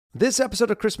This episode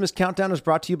of Christmas Countdown is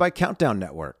brought to you by Countdown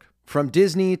Network. From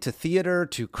Disney to theater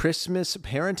to Christmas,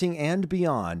 parenting, and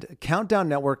beyond, Countdown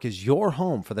Network is your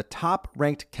home for the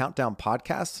top-ranked countdown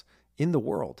podcasts in the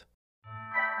world.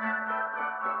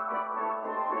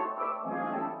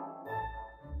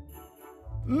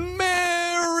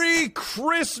 Merry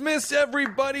Christmas,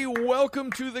 everybody.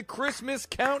 Welcome to the Christmas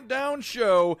Countdown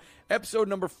Show, episode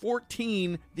number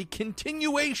 14, the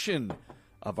continuation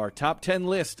of our top 10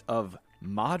 list of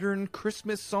modern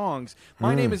Christmas songs.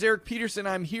 My name is Eric Peterson.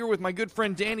 I'm here with my good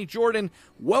friend Danny Jordan.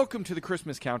 Welcome to the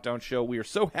Christmas Countdown Show. We are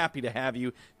so happy to have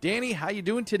you. Danny, how you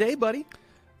doing today, buddy?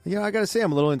 You know, I got to say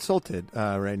I'm a little insulted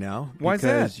right now. Why is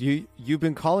that? Because you've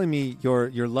been calling me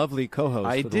your lovely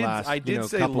co-host for the last I did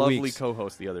say couple lovely weeks.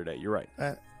 co-host the other day. You're right.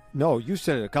 No, you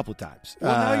said it a couple times.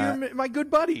 Well, now you're my good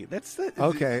buddy. That's it.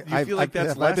 Okay. Do you feel like that's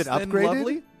have less I been than upgraded?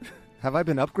 lovely? Have I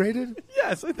been upgraded?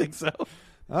 Yes, I think so.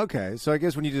 Okay, so I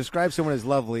guess when you describe someone as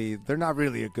lovely, they're not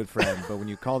really a good friend. But when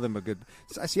you call them a good,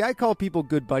 see, I call people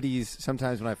good buddies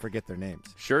sometimes when I forget their names.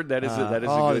 Sure, that is a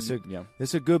good. This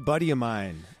is a good buddy of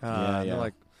mine. Yeah. They're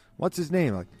like, what's his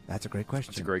name? Like, that's a great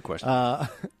question. That's a great question. I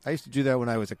used to do that when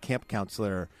I was a camp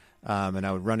counselor, and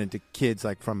I would run into kids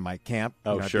like from my camp.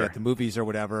 Oh, I'd sure. be at the movies or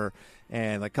whatever,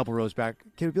 and like a couple rows back,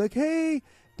 kid would be like, "Hey,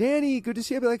 Danny, good to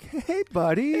see you." I'd be like, "Hey,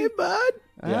 buddy, Hey, bud.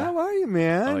 how are you,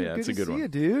 man? Oh, yeah, good it's a to good see one. you,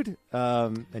 dude."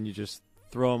 And you just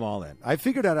throw them all in. I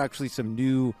figured out actually some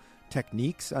new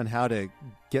techniques on how to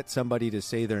get somebody to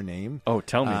say their name. Oh,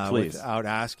 tell me, please. Without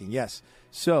asking. Yes.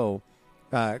 So,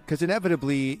 because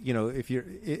inevitably, you know, if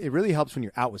it really helps when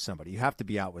you're out with somebody. You have to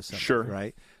be out with somebody, Sure.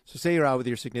 right? So, say you're out with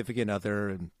your significant other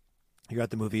and you're at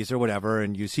the movies or whatever,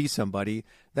 and you see somebody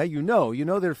that you know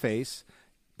their face,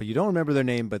 but you don't remember their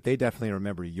name, but they definitely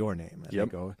remember your name. And Yep.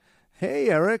 they go, "Hey,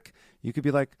 Eric." You could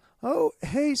be like, "Oh,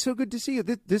 hey, so good to see you.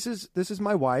 This is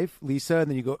my wife, Lisa."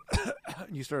 And then you go,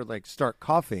 and you start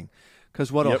coughing, because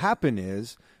what'll Yep. happen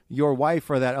is your wife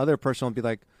or that other person will be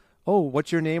like, "Oh,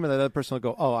 what's your name?" And that other person will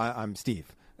go, "Oh, I'm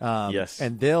Steve." Yes.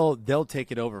 And they'll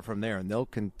take it over from there, and they'll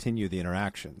continue the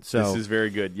interaction. So This is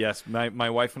very good. Yes, my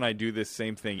wife and I do this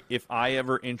same thing. If I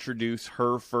ever introduce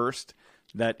her first,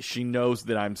 that she knows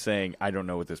that I'm saying, I don't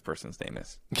know what this person's name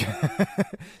is. See,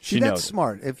 She that's knows.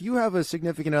 smart. If you have a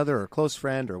significant other or a close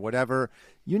friend or whatever,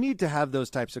 you need to have those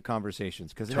types of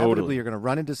conversations, because inevitably Totally. you're going to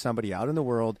run into somebody out in the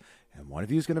world, and one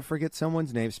of you is going to forget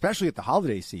someone's name, especially at the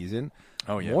holiday season.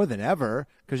 Oh, yeah. More than ever,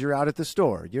 because you're out at the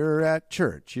store, you're at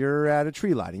church, you're at a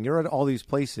tree lighting, you're at all these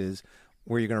places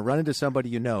where you're going to run into somebody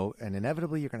you know, and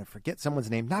inevitably you're going to forget someone's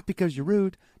name, not because you're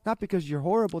rude, not because you're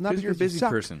horrible, not because Because you're a busy you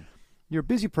suck. person. You're a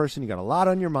busy person. You got a lot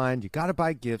on your mind. You got to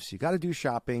buy gifts. You got to do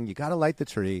shopping. You got to light the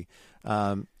tree.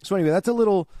 So anyway, that's a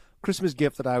little Christmas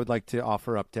gift that I would like to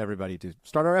offer up to everybody to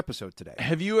start our episode today.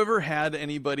 Have you ever had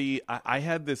anybody? I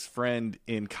had this friend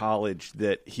in college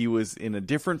that he was in a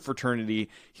different fraternity.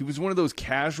 He was one of those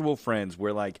casual friends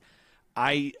where, like,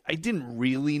 I didn't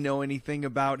really know anything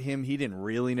about him. He didn't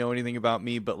really know anything about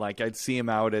me, but like I'd see him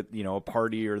out at, a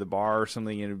party or the bar or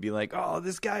something, and it'd be like, "Oh,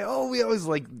 this guy, we always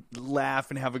like laugh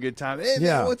and have a good time. Hey,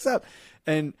 Yeah. man, what's up?"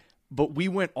 But we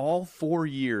went all 4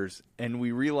 years, and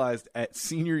we realized at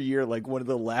senior year, like one of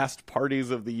the last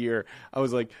parties of the year, I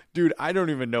was like, "Dude, I don't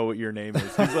even know what your name is."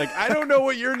 He's like, "I don't know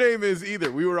what your name is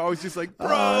either." We were always just like, Oh,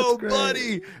 "Bro, that's great.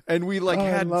 buddy," and we like Oh,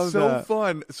 I had love so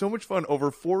that. so much fun over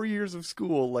 4 years of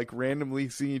school, like randomly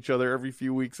seeing each other every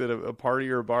few weeks at a party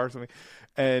or a bar or something.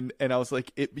 And I was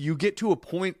like, you get to a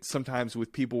point sometimes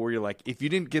with people where you're like, if you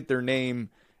didn't get their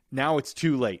name, now it's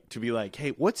too late to be like, "Hey,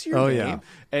 what's your name?"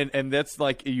 Yeah. And that's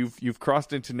like you've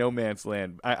crossed into no man's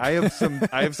land. I have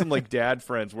some like dad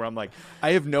friends where I'm like,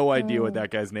 I have no idea what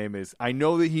that guy's name is. I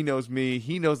know that he knows me.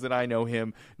 He knows that I know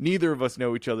him. Neither of us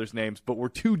know each other's names, but we're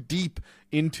too deep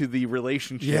into the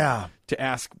relationship Yeah. to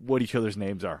ask what each other's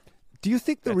names are. Do you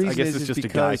think the I reason guess is it's just a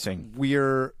because guy thing.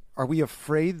 are we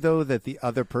afraid, though, that the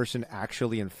other person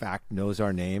actually, in fact, knows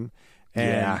our name? And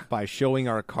Yeah. by showing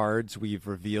our cards, we've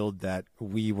revealed that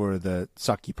we were the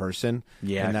sucky person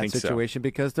Yeah, in I that think so. situation,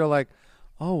 because they're like,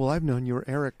 "Oh, well, I've known you were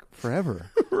Eric forever."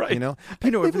 Right. You know? I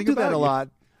know People everything do that about a you. lot.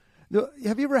 No,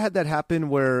 have you ever had that happen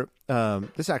where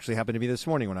this actually happened to me this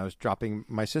morning when I was dropping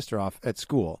my sister off at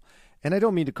school? And I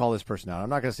don't mean to call this person out. I'm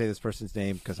not going to say this person's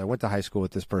name, because I went to high school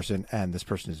with this person, and this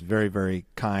person is very, very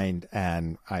kind,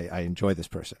 and I enjoy this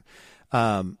person.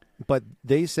 But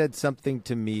they said something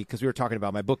to me, because we were talking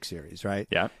about my book series, right?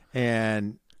 Yeah.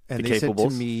 And The they said to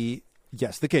Capables? me,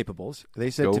 yes, The Capables.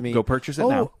 They said Go- to me, go purchase it "Oh,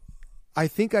 now." I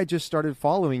think I just started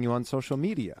following you on social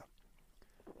media."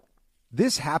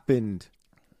 This happened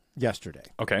yesterday.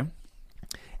 Okay.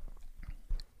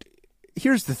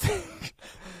 Here's the thing.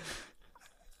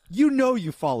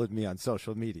 you followed me on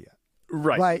social media.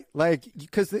 Right. Like,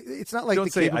 because it's not like Don't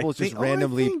the say, Capables just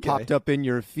randomly popped up in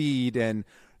your feed and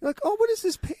you're like, oh, what is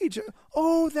this page?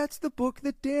 Oh, that's the book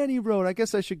that Danny wrote. I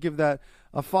guess I should give that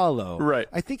a follow. Right.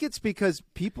 I think it's because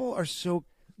people are so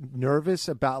nervous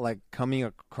about like coming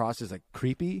across as like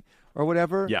creepy or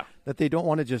whatever. Yeah. That they don't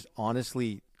want to just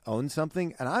honestly own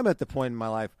something. And I'm at the point in my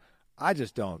life, I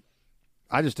just don't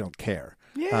care.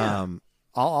 Yeah.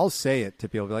 I'll say it to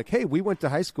people, be like, hey, we went to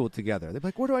high school together. They're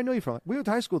like, where do I know you from? We went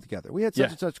to high school together. We had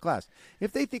such and such class.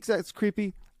 If they think that's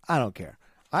creepy, I don't care.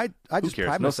 I just cares?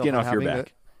 pride No myself skin on off your having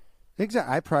back.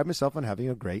 Exactly. I pride myself on having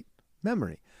a great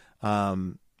memory.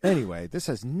 Anyway, this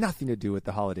has nothing to do with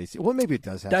the holiday season. Well, maybe it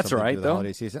does have That's something right, to do with the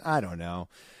holiday season. I don't know.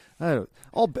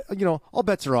 All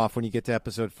bets are off when you get to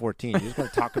episode 14. You're just going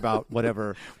to talk about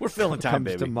whatever. We're filling time, comes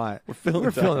baby. To mind.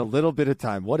 We're filling a little bit of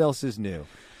time. What else is new?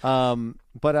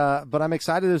 But I'm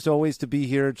excited as always to be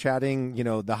here chatting.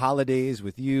 The holidays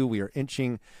with you. We are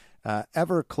inching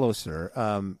ever closer.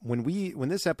 When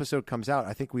this episode comes out,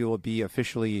 I think we will be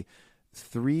officially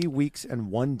 3 weeks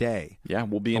and 1 day. Yeah,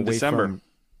 we'll be in December.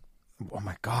 Oh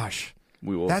my gosh,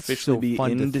 we will That's officially so be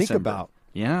fun in to December. think about.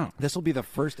 Yeah, this will be the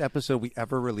first episode we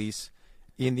ever release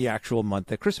in the actual month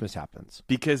that Christmas happens.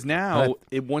 Because now,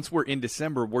 once we're in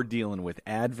December, we're dealing with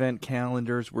Advent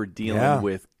calendars. We're dealing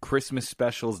with Christmas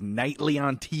specials nightly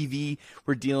on TV.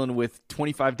 We're dealing with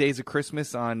 25 Days of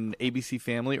Christmas on ABC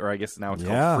Family, or I guess now it's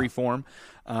called Freeform.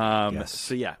 Yes.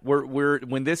 So yeah, we're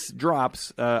when this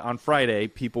drops on Friday,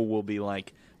 people will be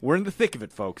like, "We're in the thick of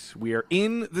it, folks. We are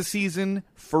in the season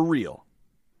for real."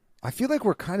 I feel like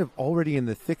we're kind of already in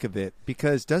the thick of it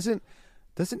because doesn't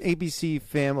ABC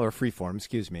Family or Freeform,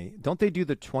 excuse me, don't they do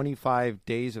the 25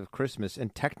 Days of Christmas?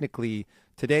 And technically,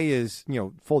 today is,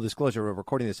 full disclosure, we're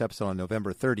recording this episode on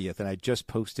November 30th, and I just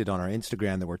posted on our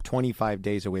Instagram that we're 25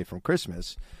 days away from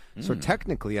Christmas. So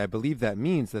technically, I believe that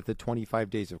means that the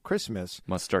 25 Days of Christmas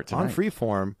must start tonight. On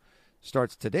Freeform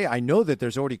starts today. I know that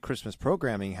there's already Christmas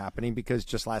programming happening because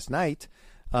just last night,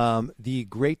 the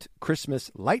Great Christmas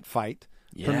Light Fight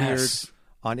premiered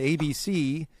on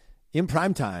ABC in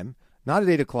prime time. Not at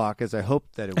 8 o'clock, as I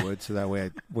hoped that it would, so that way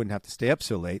I wouldn't have to stay up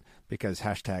so late, because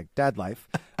 #dadlife.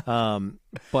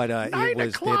 But 9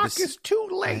 o'clock is too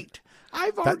late.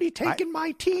 I've already taken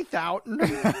my teeth out and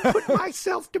put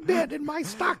myself to bed in my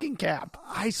stocking cap.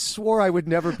 I swore I would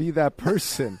never be that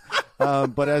person.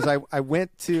 But as I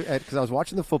went to, because I was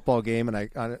watching the football game and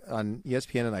on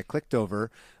ESPN, and I clicked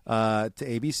over to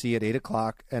ABC at 8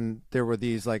 o'clock, and there were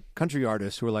these like country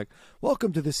artists who were like,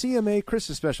 "Welcome to the CMA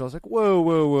Christmas special." I was like,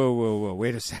 whoa,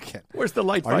 wait a second. Where's the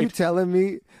light fight? Are you telling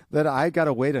me that I got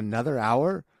to wait another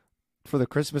hour for the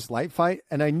Christmas light fight?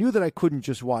 And I knew that I couldn't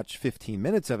just watch 15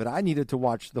 minutes of it. I needed to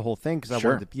watch the whole thing because I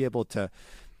wanted to be able to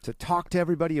talk to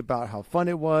everybody about how fun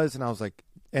it was. And I was like,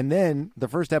 and then the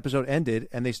first episode ended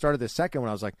and they started the second one.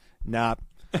 I was like, nah,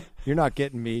 you're not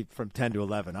getting me from 10 to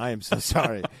 11. I am so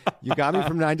sorry. You got me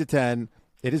from 9 to 10.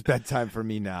 It is bedtime for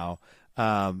me now.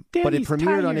 But it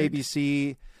premiered on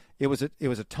ABC. It was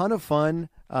a ton of fun.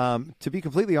 To be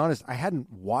completely honest, I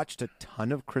hadn't watched a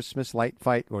ton of Christmas Light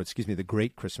Fight, or excuse me, the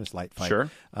Great Christmas Light Fight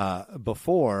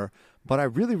before, but I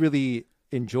really, really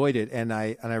enjoyed it. And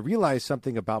I realized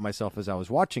something about myself as I was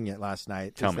watching it last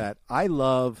night. That I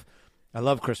love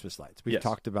Christmas lights. We've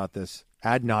talked about this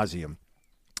ad nauseum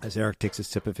as Eric takes a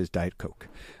sip of his Diet Coke.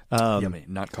 Yummy,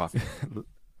 not coffee.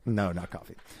 No, not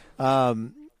coffee.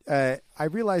 I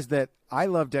realized that I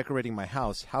love decorating my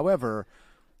house. However,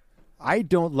 I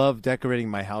don't love decorating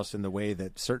my house in the way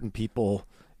that certain people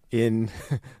in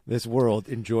this world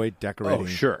enjoy decorating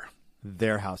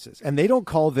their houses. And they don't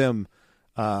call them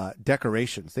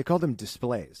decorations. They call them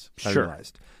displays, I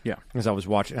realized. Yeah. As I was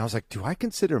watching, I was like, do I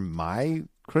consider my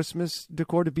Christmas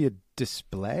decor to be a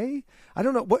display? I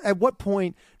don't know. At what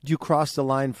point do you cross the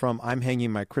line from I'm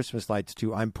hanging my Christmas lights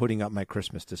to I'm putting up my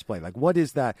Christmas display? Like, what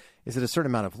is that? Is it a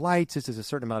certain amount of lights? Is it a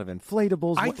certain amount of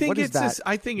inflatables? I think it's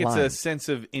line? a sense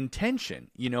of intention.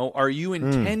 Are you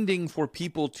intending for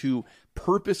people to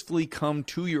purposefully come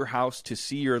to your house to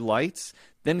see your lights?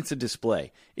 Then it's a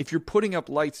display. If you're putting up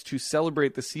lights to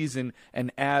celebrate the season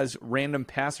and as random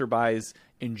passerbys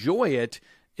enjoy it,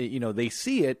 they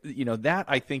see it, that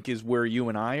I think is where you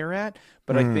and I are at.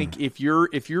 But I think if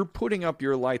you're putting up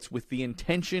your lights with the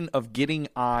intention of getting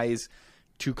eyes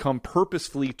to come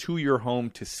purposefully to your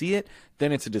home to see it,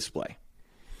 then it's a display.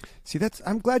 See,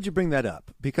 I'm glad you bring that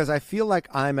up because I feel like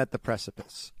I'm at the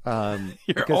precipice.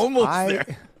 You're almost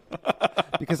there.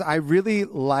 Because I really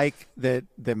like that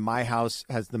my house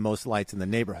has the most lights in the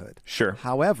neighborhood. Sure.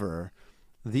 However,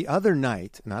 the other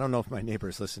night, and I don't know if my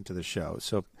neighbors listen to the show,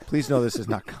 so please know this is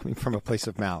not coming from a place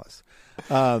of malice.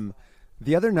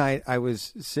 the other night I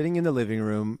was sitting in the living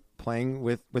room playing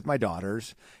with my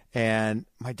daughters, and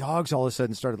my dogs all of a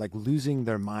sudden started like losing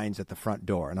their minds at the front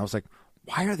door. And I was like,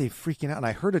 why are they freaking out? And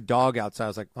I heard a dog outside. I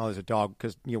was like, oh, there's a dog,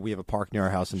 because we have a park near our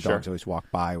house, and dogs always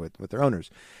walk by with their owners.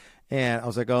 And I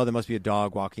was like, oh, there must be a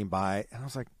dog walking by. And I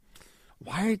was like,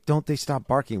 why don't they stop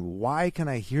barking? Why can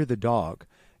I hear the dog?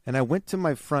 And I went to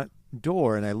my front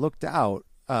door and I looked out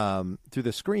through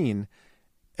the screen,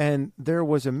 and there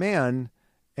was a man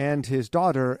and his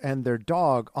daughter and their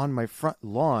dog on my front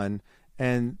lawn,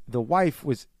 and the wife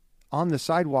was on the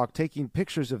sidewalk taking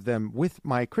pictures of them with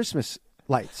my Christmas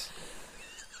lights.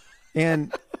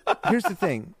 And here's the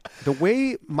thing: the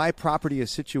way my property is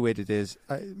situated is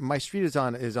my street is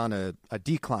on a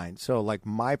decline. So like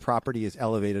my property is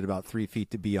elevated about 3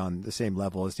 feet to be on the same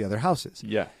level as the other houses.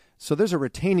 Yeah. So there's a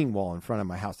retaining wall in front of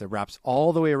my house that wraps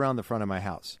all the way around the front of my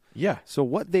house. Yeah. So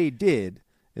what they did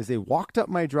is they walked up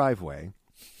my driveway,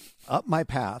 up my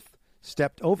path,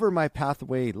 stepped over my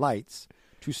pathway lights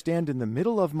to stand in the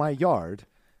middle of my yard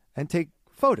and take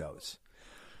photos.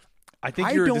 I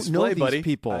think you're a display, know these buddy.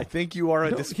 people. I think you are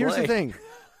a display. Here's the thing.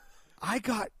 I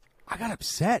got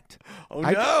upset. Oh,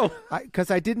 no.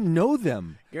 Because I didn't know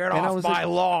them. Get off my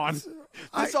lawn.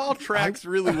 This all tracks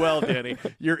really well, Danny.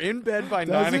 You're in bed by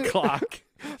 9 o'clock.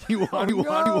 No. Oh,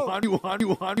 no.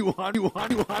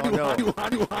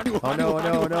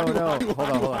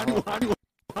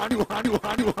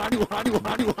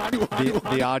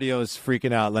 The audio is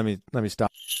freaking out. Let me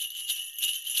stop.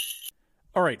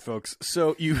 All right, folks.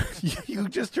 So you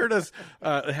just heard us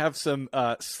have some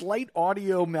slight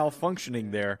audio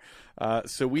malfunctioning there.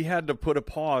 So we had to put a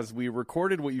pause. We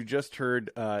recorded what you just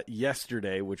heard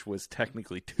yesterday, which was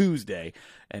technically Tuesday,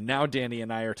 and now Danny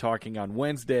and I are talking on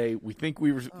Wednesday. We think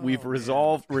we've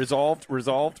resolved.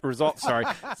 Sorry,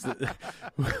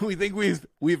 we think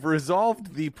we've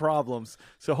resolved the problems.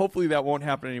 So hopefully that won't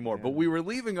happen anymore. Yeah. But we were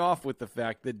leaving off with the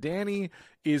fact that Danny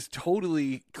is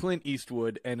totally Clint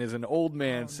Eastwood and is an old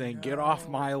man saying, "Get off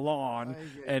my lawn,"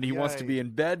 and he wants to be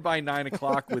in bed by 9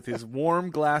 o'clock with his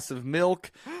warm glass of milk,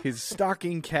 his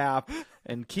stocking cap,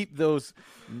 and keep those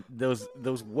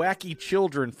wacky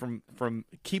children from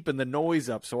keeping the noise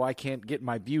up so I can't get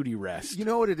my beauty rest. You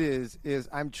know what it is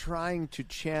I'm trying to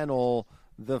channel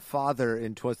the father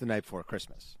in 'Twas the Night Before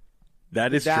Christmas.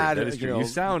 That is true. That is true.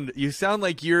 You sound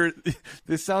like you're.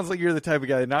 This sounds like you're the type of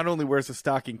guy that not only wears a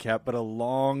stocking cap but a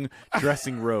long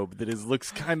dressing robe that looks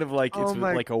kind of like it's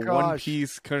like a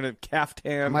one-piece kind of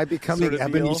caftan. Am I becoming sort of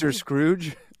Ebenezer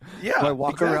Scrooge? Yeah, Do I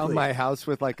walk around my house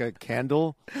with like a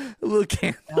candle? A little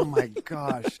candle. Oh my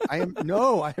gosh! I am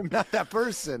not that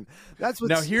person. That's what.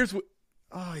 Now here's what.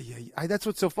 Oh yeah, that's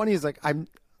what's so funny is like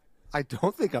I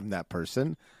don't think I'm that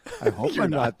person. I hope I'm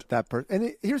not that person.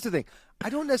 And here's the thing. I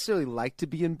don't necessarily like to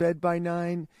be in bed by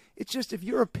 9. It's just if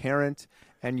you're a parent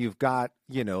and you've got,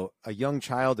 a young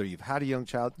child or you've had a young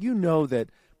child, you know that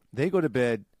they go to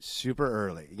bed super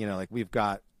early. Like we've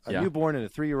got a newborn and a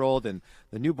 3-year-old, and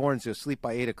the newborns go sleep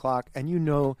by 8 o'clock. And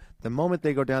the moment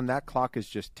they go down, that clock is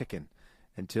just ticking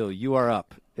until you are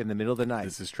up in the middle of the night.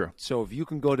 This is true. So if you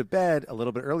can go to bed a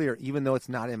little bit earlier, even though it's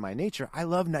not in my nature, I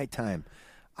love nighttime.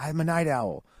 I'm a night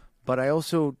owl, but I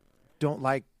also don't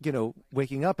like,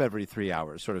 waking up every 3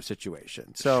 hours sort of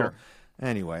situation. So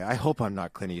anyway, I hope I'm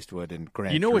not Clint Eastwood and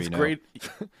Gran Torino. What's great?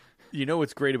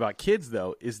 What's great about kids,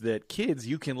 though, is that kids,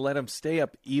 you can let them stay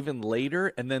up even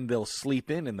later, and then they'll sleep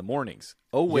in the mornings.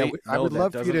 Oh, wait, I would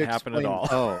love that for you to doesn't happen explain, at all.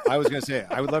 Oh, I was going to say,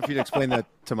 I would love for you to explain that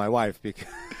to my wife because...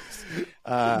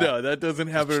 no, that doesn't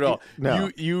happen at all.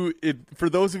 No. For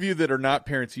those of you that are not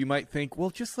parents, you might think,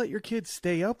 well, just let your kids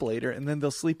stay up later and then they'll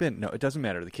sleep in. No, it doesn't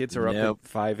matter. The kids are up at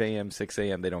 5 a.m., 6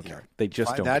 a.m. They don't care. They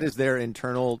just don't That care. is their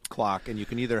internal clock, and you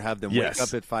can either have them wake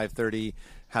up at 5:30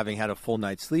 having had a full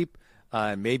night's sleep,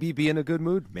 maybe be in a good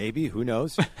mood, maybe, who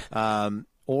knows,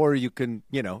 or you can,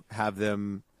 have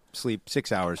them sleep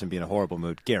 6 hours and be in a horrible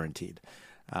mood, guaranteed.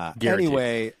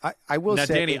 Anyway, I will now,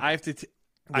 say... Danny,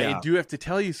 I do have to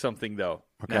tell you something, though.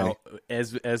 Okay. Now,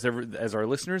 as our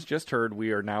listeners just heard,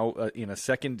 we are now in a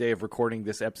second day of recording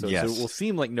this episode, so it will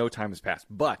seem like no time has passed.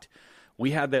 But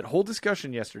we had that whole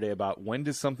discussion yesterday about when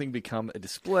does something become a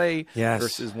display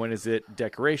versus when is it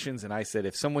decorations. And I said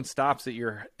if someone stops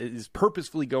is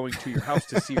purposefully going to your house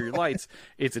to see your lights,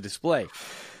 it's a display.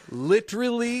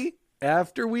 Literally.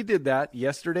 After we did that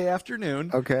yesterday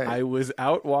afternoon, I was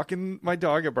out walking my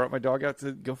dog. I brought my dog out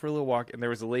to go for a little walk, and there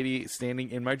was a lady standing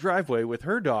in my driveway with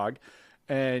her dog,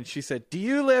 and she said, "Do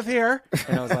you live here?"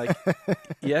 And I was like,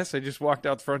 "Yes, I just walked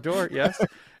out the front door, yes."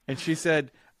 And she said,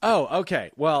 Oh,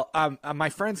 okay. Well, my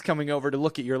friend's coming over to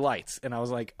look at your lights, and I was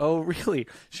like, "Oh, really?"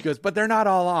 She goes, "But they're not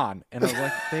all on." And I was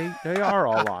like, "They are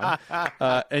all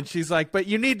on." And she's like, "But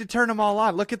you need to turn them all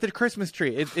on. Look at the Christmas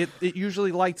tree. It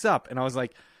usually lights up." And I was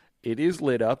like, "It is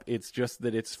lit up. It's just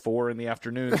that it's 4 PM,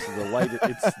 so the light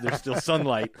there's still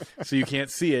sunlight, so you can't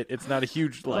see it. It's not a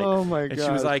huge light." Oh my And she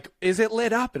was God. like, "Is it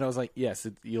lit up?" And I was like, "Yes,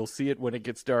 you'll see it when it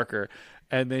gets darker."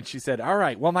 And then she said, "All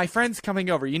right, well, my friend's coming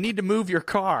over. You need to move your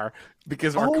car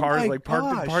because our Oh car is my like parked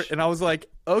gosh. apart." And I was like,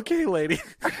 "Okay, lady."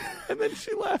 And then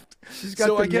she left. She's got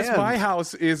So I guess demands. my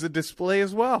house is a display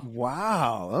as well.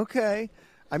 Wow. Okay.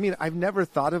 I mean, I've never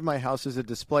thought of my house as a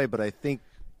display, but I think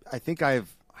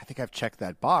I've checked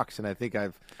that box, and I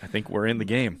think we're in the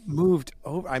game. moved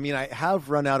over. I mean, I have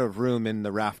run out of room in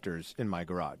the rafters in my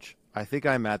garage. I think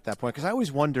I'm at that point because I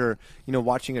always wonder,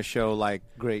 watching a show like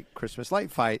Great Christmas Light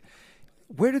Fight,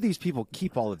 where do these people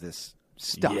keep all of this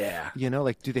stuff? Yeah.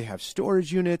 Like, do they have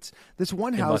storage units? This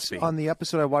one must house be. on the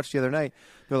episode I watched the other night,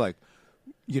 they're like,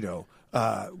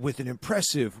 with an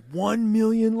impressive 1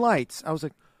 million lights. I was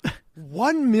like,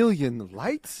 1 million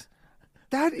lights?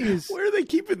 That is Where are they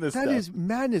keeping this that stuff? is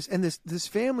madness. And this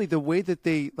family, the way that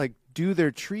they like do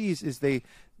their trees is they've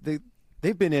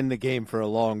been in the game for a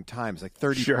long time. It's like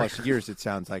 30 Sure. plus years, it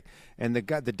sounds like. And the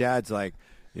dad's like,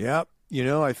 "Yep,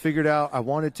 I figured out I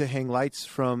wanted to hang lights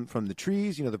from the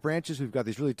trees, the branches. We've got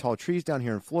these really tall trees down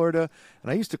here in Florida,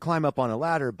 and I used to climb up on a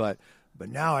ladder, but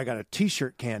now I got a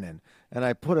t-shirt cannon, and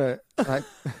I put a like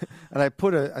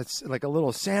a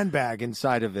little sandbag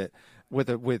inside of it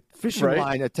with fishing Right.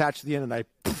 line attached to the end, and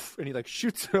and he like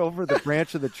shoots it over the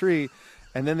branch of the tree,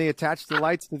 and then they attach the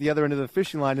lights to the other end of the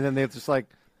fishing line, and then they just like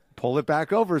pull it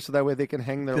back over so that way they can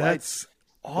hang their lights That's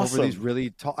awesome. over these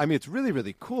really tall. I mean, it's really,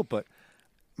 really cool, but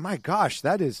my gosh,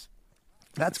 that's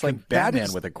It's like that Batman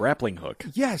is- with a grappling hook.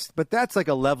 yes, but that's like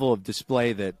a level of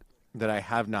display that I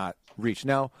have not reached.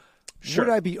 Now, Sure.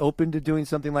 would I be open to doing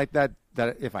something like that?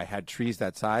 That if I had trees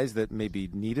that size that maybe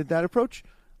needed that approach,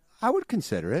 I would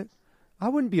consider it. I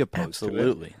wouldn't be opposed to it.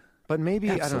 Absolutely. But maybe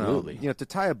Absolutely. I don't know. To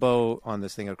tie a bow on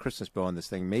this thing, a Christmas bow on this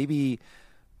thing, maybe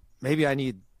I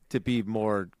need to be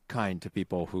more kind to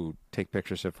people who take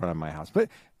pictures in front of my house. But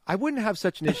I wouldn't have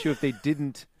such an issue if they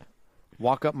didn't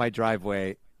walk up my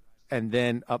driveway and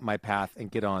then up my path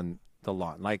and get on the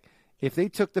lawn. Like if they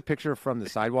took the picture from the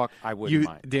sidewalk, I wouldn't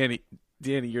mind.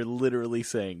 Danny, you're literally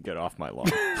saying, "Get off my lawn."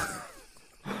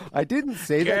 I didn't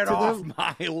say Get that to off them.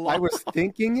 my lawn. I was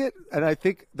thinking it, and I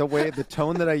think the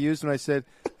tone that I used when I said,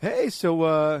 "Hey,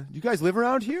 so you guys live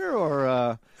around here?"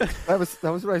 Or that was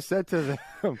what I said to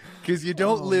them. Because you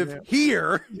don't live man.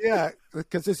 here. Yeah,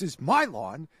 because this is my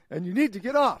lawn, and you need to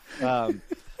get off.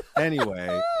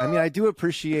 Anyway, I mean, I do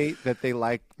appreciate that they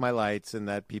like my lights and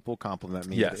that people compliment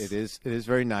me. Yes. It is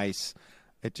very nice.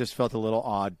 It just felt a little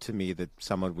odd to me that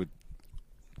someone would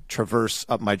traverse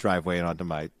up my driveway and onto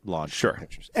my lawn. to Sure. take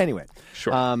pictures. Anyway,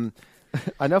 Sure.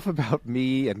 enough about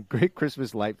me and Great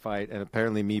Christmas Light Fight, and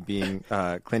apparently me being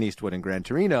Clint Eastwood in Gran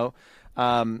Torino.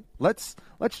 Let's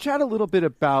chat a little bit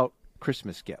about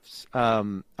Christmas gifts.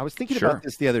 I was thinking Sure. about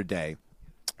this the other day,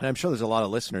 and I'm sure there's a lot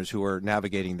of listeners who are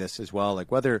navigating this as well.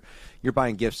 Like whether you're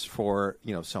buying gifts for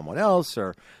someone else,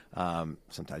 or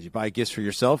sometimes you buy gifts for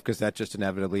yourself because that just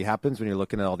inevitably happens when you're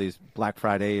looking at all these Black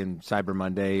Friday and Cyber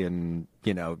Monday and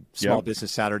Small Yep.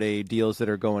 Business Saturday deals that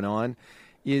are going on.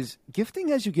 Is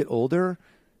gifting as you get older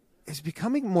is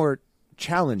becoming more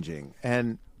challenging,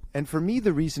 and for me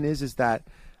the reason is that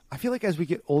I feel like as we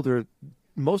get older,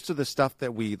 most of the stuff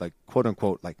that we like quote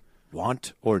unquote like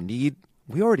want or need,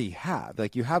 we already have.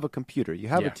 Like you have a computer, you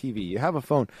have Yeah. a TV, you have a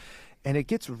phone, and it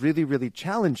gets really, really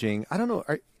challenging. I don't know.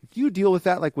 Do you deal with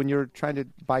that like when you're trying to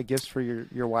buy gifts for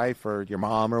your wife or your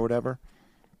mom or whatever?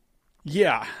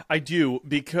 Yeah, I do,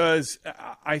 because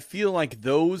I feel like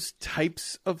those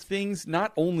types of things,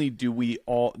 not only do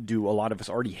a lot of us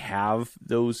already have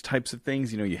those types of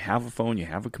things, you have a phone, you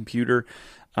have a computer,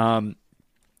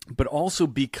 but also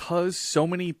because so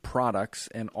many products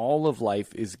and all of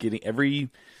life is getting every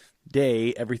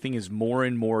day, everything is more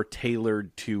and more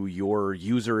tailored to your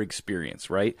user experience,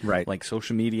 right? Right. Like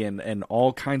social media and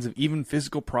all kinds of even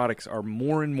physical products are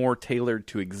more and more tailored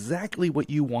to exactly what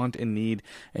you want and need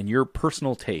and your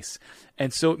personal tastes.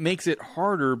 And so it makes it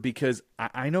harder because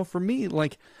I know for me,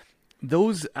 like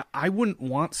I wouldn't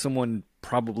want someone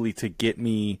probably to get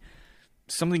me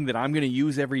something that I'm going to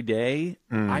use every day.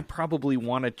 I probably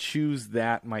want to choose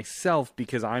that myself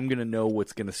because I'm going to know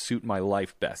what's going to suit my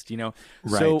life best, So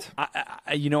Right.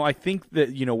 I think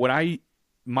that,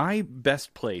 my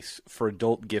best place for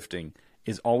adult gifting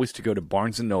is always to go to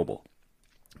Barnes and Noble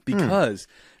because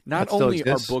not That still only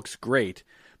are exists. books great,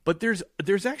 But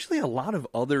there's actually a lot of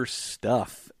other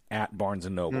stuff at Barnes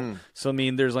and Noble. So I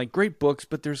mean, there's like great books,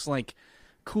 but there's like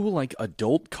cool like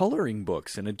adult coloring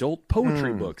books and adult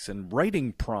poetry books and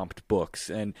writing prompt books,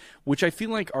 and which I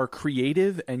feel like are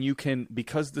creative, and you can,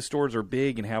 because the stores are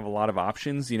big and have a lot of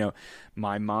options. You know,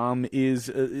 my mom is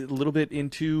a little bit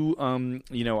into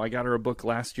you know, I got her a book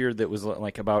last year that was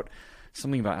like about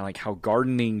something about like how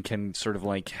gardening can sort of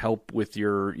like help with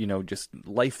your, you know, just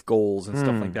life goals and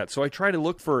stuff like that. So I try to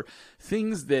look for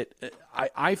things that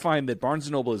I find that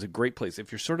Barnes & Noble is a great place.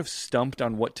 If you're sort of stumped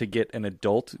on what to get an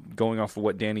adult, going off of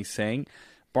what Danny's saying,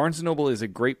 Barnes & Noble is a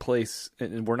great place,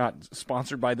 and we're not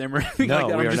sponsored by them or anything like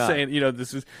that. I'm just saying, you know,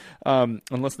 this is,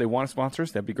 unless they want to sponsor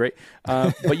us, that'd be great.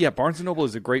 But yeah, Barnes & Noble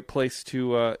is a great place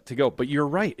to go. But you're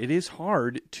right. It is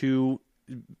hard to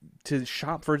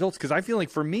shop for adults, because I feel like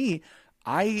for me,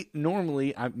 I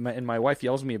normally, and my wife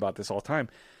yells at me about this all the time,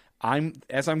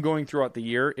 as I'm going throughout the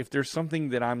year, if there's something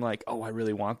that I'm like, oh, I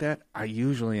really want that, I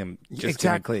usually am just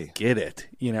gonna get it,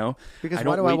 you know? Because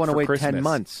why do I want to wait Christmas. 10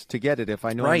 months to get it if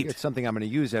I know it's something I'm going to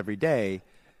use every day?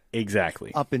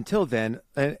 Exactly. Up until then,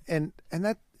 and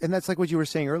that's like what you were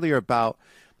saying earlier about,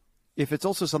 if it's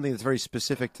also something that's very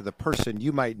specific to the person,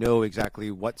 you might know exactly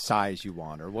what size you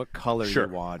want or what color you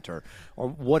want or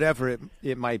whatever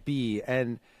it might be.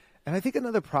 And I think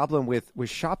another problem with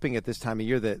shopping at this time of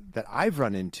year that I've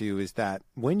run into is that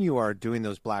when you are doing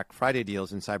those Black Friday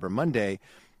deals and Cyber Monday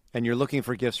and you're looking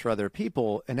for gifts for other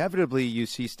people, inevitably you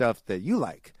see stuff that you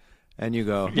like and you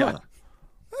go,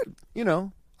 you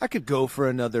know, I could go for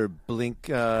another Blink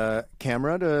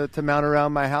camera to mount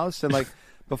around my house. And like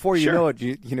before you know it,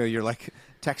 you know, you're like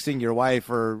texting your wife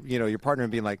or, you know, your partner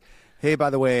and being like, hey,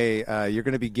 by the way, you're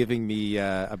going to be giving me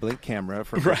a Blink camera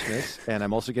for Christmas, and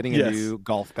I'm also getting a new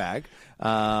golf bag.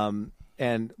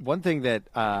 And one thing that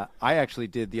I actually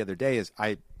did the other day is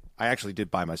I actually did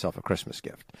buy myself a Christmas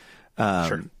gift.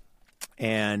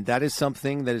 And that is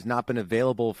something that has not been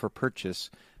available for purchase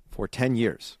for 10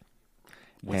 years.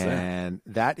 What's and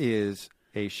that is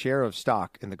a share of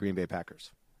stock in the Green Bay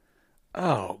Packers.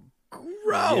 Oh,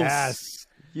 gross.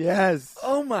 Yes.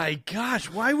 Oh my gosh!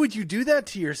 Why would you do that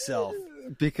to yourself?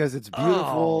 Because it's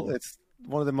beautiful. Oh, it's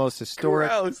one of the most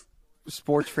historic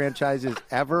sports franchises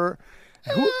ever.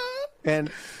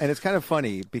 And it's kind of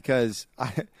funny because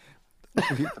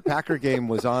the Packer game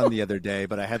was on the other day,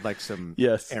 but I had like some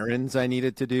errands I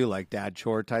needed to do, like dad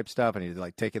chore type stuff. I needed to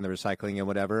like take in the recycling and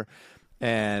whatever.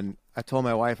 And I told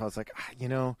my wife, I was like, you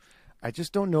know, I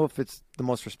just don't know if it's the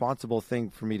most responsible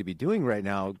thing for me to be doing right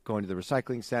now, going to the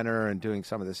recycling center and doing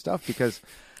some of this stuff, because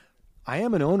I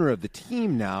am an owner of the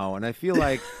team now, and I feel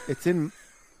like it's in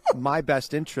my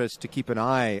best interest to keep an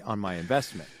eye on my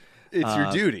investment. It's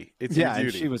your duty. It's your duty.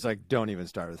 And she was like, don't even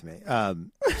start with me.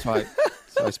 So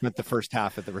I spent the first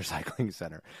half at the recycling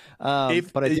center.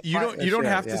 But you don't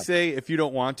have to say if you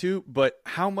don't want to, but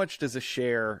how much does a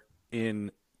share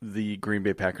in the Green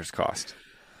Bay Packers cost?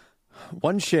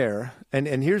 One share, and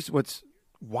here's what's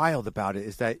wild about it,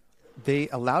 is that they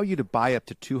allow you to buy up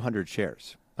to 200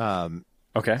 shares.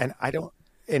 Okay.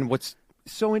 And what's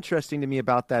so interesting to me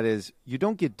about that is you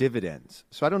don't get dividends.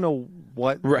 So I don't know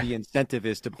what the incentive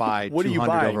is to buy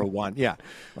 200 over one. Yeah.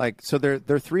 Like, so they're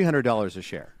 $300 a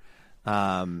share.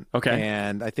 Okay.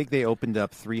 And I think they opened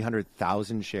up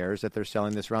 300,000 shares that they're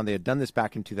selling this round. They had done this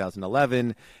back in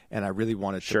 2011, and I really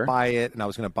wanted to buy it. And I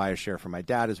was going to buy a share for my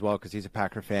dad as well, because he's a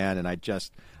Packer fan. And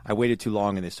I waited too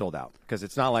long, and they sold out, because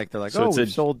it's not like they're like,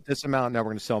 we've sold this amount, now we're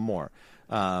going to sell more.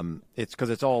 It's because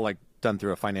it's all like done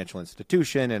through a financial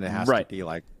institution, and it has to be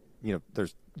like, you know,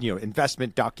 there's, you know,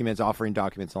 investment documents, offering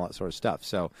documents, and all that sort of stuff.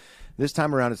 So this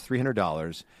time around it's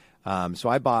 $300. So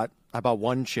I bought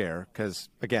one share because,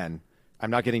 again, I'm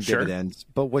not getting dividends.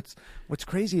 But what's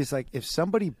crazy is, like, if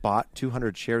somebody bought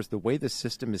 200 shares, the way the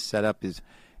system is set up is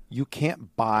you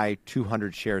can't buy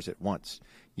 200 shares at once.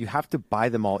 You have to buy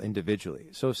them all individually.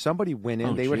 So if somebody went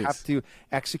in, they would have to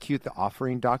execute the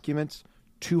offering documents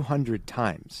 200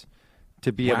 times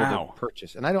to be able to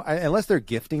purchase. And unless they're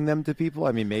gifting them to people.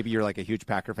 I mean, maybe you're like a huge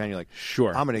Packer fan. You're like,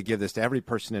 I'm going to give this to every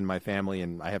person in my family,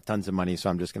 and I have tons of money,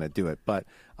 so I'm just going to do it. But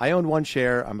I own one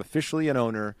share. I'm officially an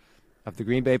owner of the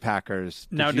Green Bay Packers.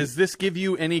 Does this give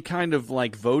you any kind of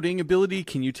like voting ability?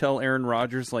 Can you tell Aaron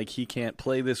Rodgers like he can't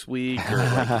play this week, or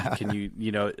like, can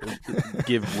you know,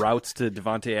 give routes to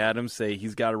Davante Adams, say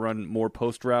he's got to run more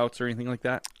post routes or anything like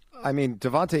that? I mean,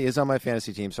 Davante is on my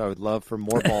fantasy team, so I would love for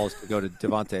more balls to go to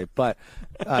Davante. But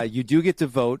you do get to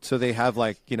vote, so they have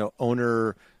like, you know,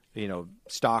 owner, you know,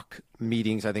 stock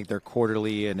meetings. I think they're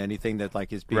quarterly, and anything that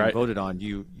like is being voted on,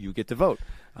 you get to vote.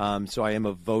 So I am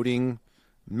a voting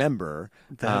member.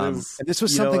 That is, and this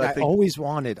was something I always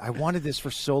wanted. I wanted this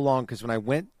for so long because when I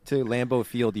went to Lambeau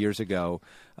Field years ago,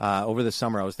 over the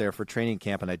summer, I was there for training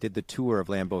camp and I did the tour of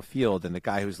Lambeau Field. And the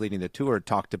guy who's leading the tour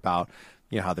talked about,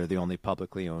 how they're the only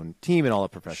publicly owned team in all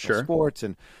of professional sports.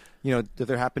 And, did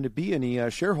there happen to be any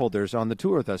shareholders on the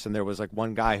tour with us? And there was like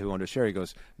one guy who owned a share. He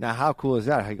goes, now, how cool is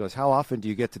that? He goes, how often do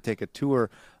you get to take a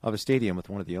tour of a stadium with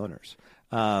one of the owners?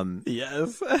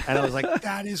 Yes. And I was like,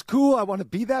 that is cool. I want to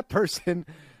be that person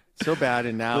so bad.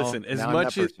 And now, listen,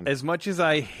 as much as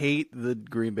I hate the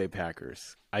Green Bay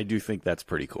Packers, I do think that's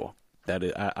pretty cool. That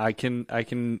is, I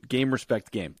can game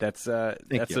respect game. That's a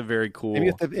very cool.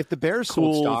 Maybe if the Bears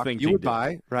sold stock, you would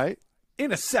buy, right?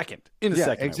 In a second.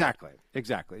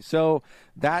 Exactly. So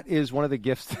that is one of the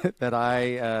gifts that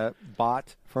I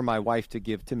bought for my wife to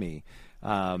give to me.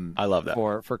 I love that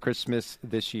for Christmas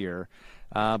this year.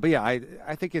 But yeah,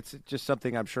 I think it's just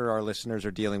something I'm sure our listeners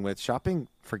are dealing with. Shopping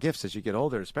for gifts as you get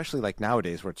older, especially like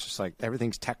nowadays, where it's just like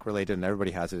everything's tech related and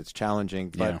everybody has it. It's challenging,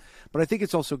 but I think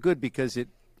it's also good because it,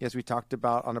 as we talked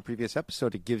about on a previous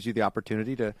episode, it gives you the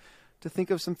opportunity to think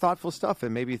of some thoughtful stuff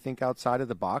and maybe think outside of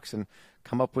the box and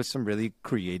come up with some really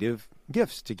creative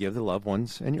gifts to give the loved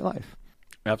ones in your life.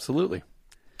 Absolutely.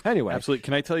 Anyway, absolutely.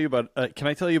 Can I tell you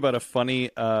about a funny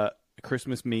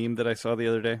Christmas meme that I saw the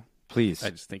other day? Please. I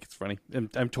just think it's funny. I'm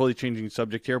totally changing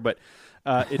subject here, but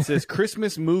it says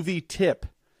Christmas movie tip.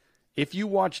 If you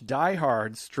watch Die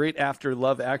Hard straight after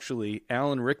Love Actually,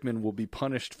 Alan Rickman will be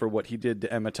punished for what he did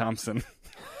to Emma Thompson.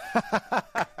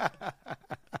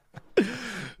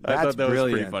 I thought that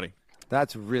was pretty funny.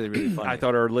 That's really, really funny. I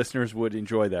thought our listeners would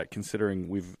enjoy that, considering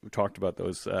we've talked about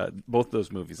those both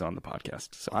those movies on the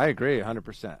podcast. So. I agree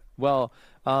 100%. Well,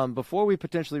 before we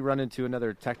potentially run into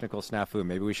another technical snafu,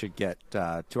 maybe we should get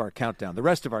to our countdown, the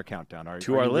rest of our countdown. Are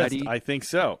our list? Ready? I think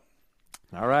so.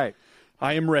 All right.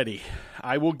 I am ready.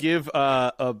 I will give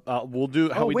we'll do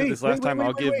how we did this last time.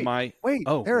 I'll give my... Wait,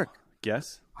 Eric.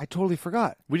 Yes? I totally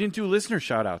forgot. We didn't do listener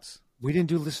shout-outs. We didn't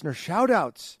do listener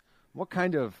shout-outs. What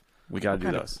kind of... We got to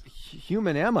do those.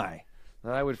 Human am I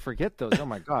that I would forget those? Oh,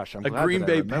 my gosh. I'm a glad Green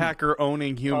Bay Packer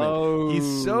owning human. Oh.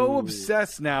 He's so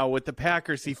obsessed now with the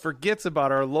Packers, he forgets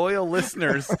about our loyal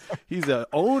listeners. He's an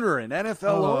owner, an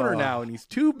NFL owner now, and he's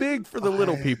too big for the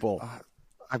little people.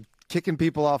 I'm kicking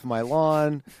people off my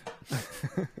lawn.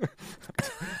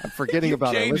 I'm forgetting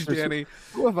about our listeners. Danny.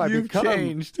 Who have I become?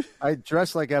 Changed. I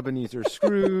dress like Ebenezer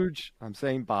Scrooge. I'm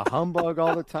saying bah humbug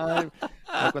all the time.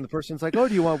 Like when the person's like, "Oh,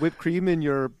 do you want whipped cream in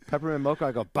your peppermint mocha?"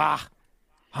 I go, "Bah,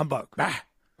 humbug. Bah,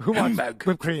 who wants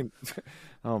whipped cream?"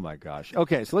 Oh my gosh.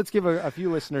 Okay, so let's give a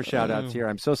few listener shout outs here.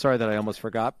 I'm so sorry that I almost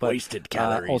forgot, but wasted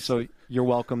calories. Also, you're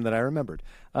welcome that I remembered.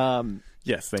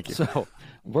 Yes, thank you. So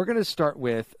we're going to start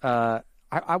with.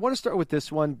 I want to start with this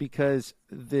one because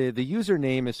the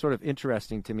username is sort of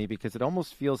interesting to me because it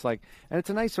almost feels like, and it's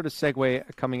a nice sort of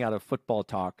segue coming out of football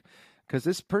talk, because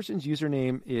this person's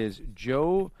username is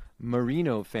Joe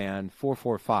Marino Fan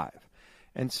 445,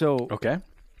 and so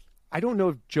I don't know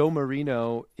if Joe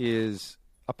Marino is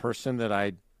a person that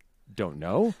I don't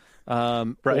know,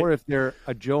 or if they're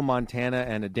a Joe Montana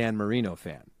and a Dan Marino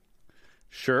fan.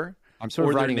 Sure, I'm sort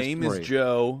of writing their name is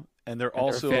Joe and they're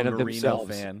also a Marino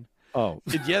fan. Oh,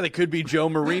 yeah, they could be Joe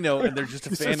Marino, and they're just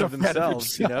a fan of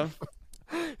themselves, you know?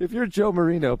 If you're Joe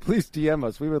Marino, please DM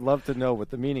us. We would love to know what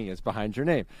the meaning is behind your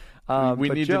name. We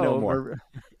need to know more.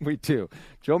 We do.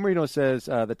 Joe Marino says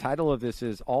the title of this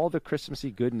is All the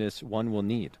Christmassy Goodness One Will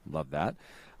Need. Love that.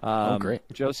 Great.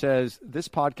 Joe says, this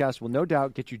podcast will no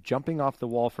doubt get you jumping off the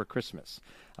wall for Christmas.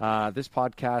 This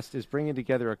podcast is bringing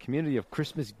together a community of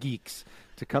Christmas geeks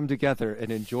to come together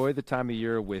and enjoy the time of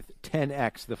year with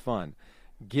 10x the fun.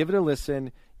 Give it a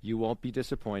listen. You won't be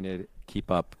disappointed. Keep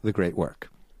up the great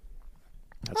work.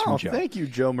 That's from Joe. Thank you,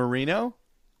 Joe Marino.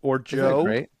 Or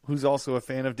Joe, who's also a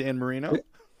fan of Dan Marino.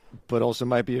 But also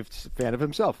might be a fan of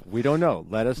himself. We don't know.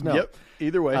 Let us know. Yep.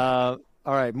 Either way. All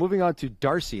right. Moving on to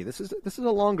Darcy. This is a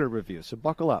longer review, so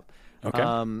buckle up.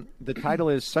 Okay. The title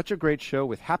is Such a Great Show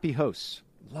with Happy Hosts.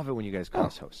 Love it when you guys call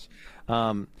us hosts.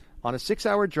 On a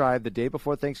 6-hour drive the day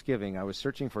before Thanksgiving, I was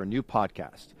searching for a new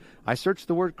podcast. I searched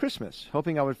the word Christmas,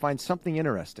 hoping I would find something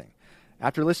interesting.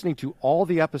 After listening to all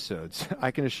the episodes,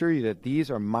 I can assure you that these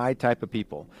are my type of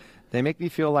people. They make me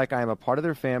feel like I am a part of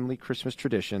their family Christmas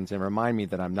traditions and remind me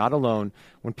that I'm not alone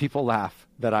when people laugh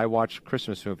that I watch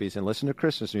Christmas movies and listen to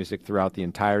Christmas music throughout the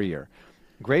entire year.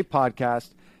 Great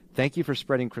podcast. Thank you for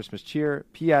spreading Christmas cheer.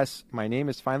 P.S. My name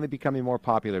is finally becoming more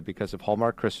popular because of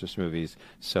Hallmark Christmas movies,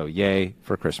 so yay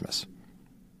for Christmas.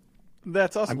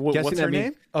 That's awesome. What's her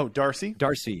name? Oh, Darcy?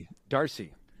 Darcy.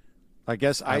 I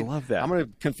guess I love that. I'm going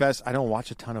to confess I don't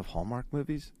watch a ton of Hallmark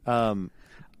movies.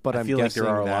 but I'm feel like guessing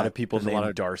there are a that lot of people there's a named lot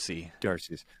of Darcy.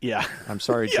 Darcy's. Yeah. I'm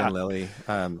sorry, Yeah. Jen Lilly.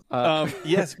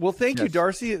 Yes. Well, thank you, Yes.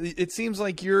 Darcy. It seems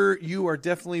like you are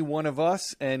definitely one of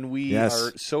us, and we Yes.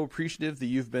 are so appreciative that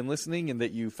you've been listening and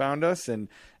that you found us. And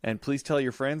please tell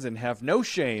your friends and have no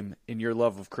shame in your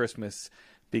love of Christmas,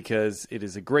 because it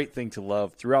is a great thing to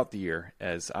love throughout the year,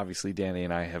 as obviously Danny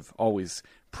and I have always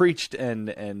preached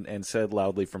and said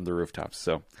loudly from the rooftops.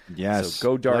 So Yes.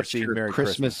 so go Darcy. Let your Merry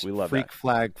Christmas. We love freak that.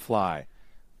 flag fly.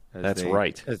 That's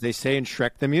right. As they say in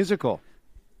Shrek the Musical.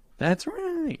 That's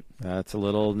right. That's a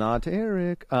little nod to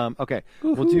Eric. Okay,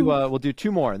 we'll do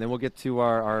two more, and then we'll get to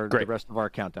the Great. rest of our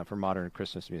countdown for modern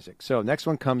Christmas music. So next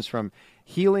one comes from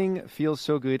Healing Feels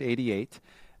So Good 88,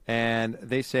 and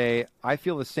they say, I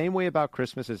feel the same way about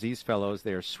Christmas as these fellows.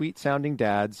 They are sweet-sounding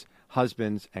dads,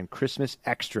 husbands, and Christmas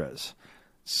extras.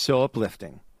 So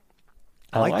uplifting.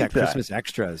 I like that Christmas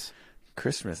extras.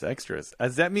 Christmas extras.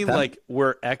 Does that mean like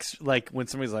we're like when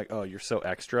somebody's like, "Oh, you're so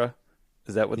extra"?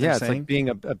 Is that what they're Yeah, it's saying? like being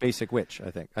a basic witch, I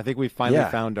think. I think we finally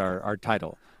found our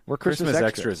title. We're Christmas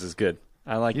extras is good.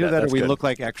 I like Either that. that or That's we good. look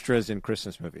like extras in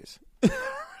Christmas movies.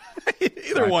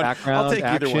 either one. Background I'll take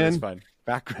either one. It's action. fine.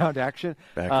 Background action.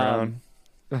 Background.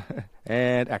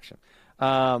 And action.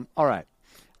 All right.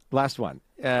 Last one.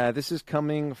 This is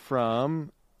coming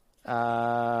from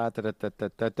I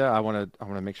want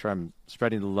to make sure I'm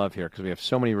spreading the love here because we have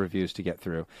so many reviews to get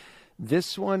through.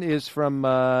 This one is from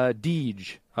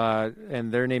Deej,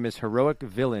 and their name is Heroic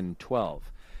Villain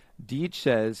 12. Deej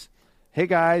says, "Hey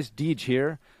guys, Deej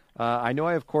here. I know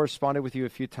I have corresponded with you a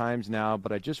few times now,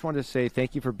 but I just wanted to say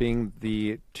thank you for being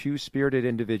the two-spirited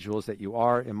individuals that you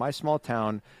are. In my small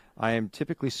town, I am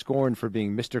typically scorned for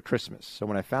being Mr. Christmas. So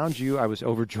when I found you, I was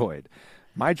overjoyed.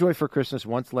 My joy for Christmas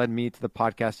once led me to the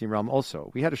podcasting realm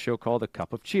also. We had a show called A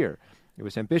Cup of Cheer. It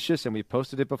was ambitious, and we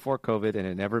posted it before COVID, and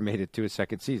it never made it to a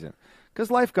second season. Because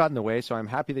life got in the way, so I'm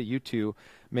happy that you two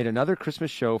made another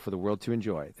Christmas show for the world to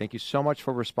enjoy. Thank you so much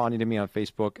for responding to me on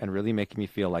Facebook and really making me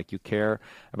feel like you care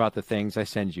about the things I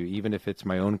send you, even if it's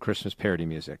my own Christmas parody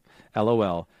music.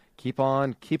 LOL. Keep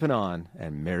on keeping on,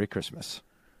 and Merry Christmas."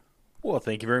 Well,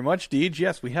 thank you very much, Deej.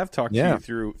 Yes, we have talked to Yeah. you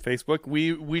through Facebook.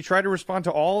 We try to respond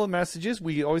to all the messages.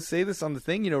 We always say this on the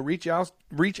thing. Reach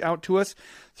out to us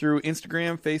through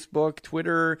Instagram, Facebook,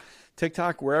 Twitter,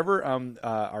 TikTok, wherever.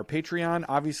 Our Patreon.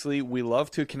 Obviously, we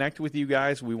love to connect with you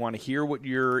guys. We want to hear what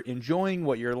you're enjoying,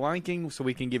 what you're liking, so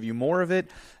we can give you more of it.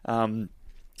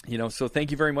 So thank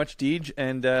you very much, Deej,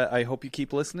 and I hope you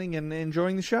keep listening and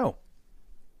enjoying the show.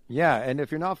 Yeah, and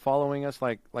if you're not following us,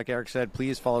 like Eric said,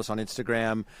 please follow us on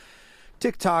Instagram,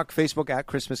 TikTok, Facebook at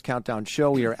Christmas Countdown Show.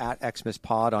 We are at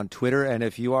XmasPod on Twitter. And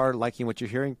if you are liking what you're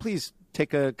hearing, please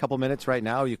take a couple minutes right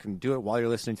now. You can do it while you're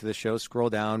listening to the show.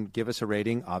 Scroll down, give us a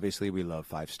rating. Obviously, we love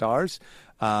 5 stars,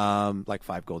 like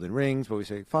 5 golden rings, but we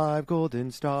say 5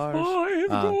 golden stars. 5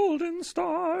 golden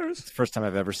stars. It's the first time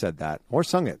I've ever said that or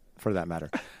sung it, for that matter.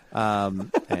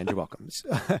 And you're welcome.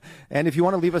 And if you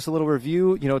want to leave us a little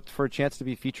review, for a chance to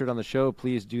be featured on the show,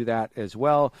 please do that as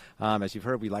well. As you've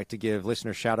heard, we like to give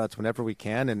listener shout outs whenever we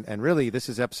can. And really, this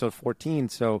is episode 14.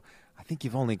 So I think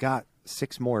you've only got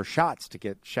 6 more shots to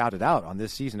get shouted out on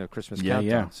this season of Christmas Countdown.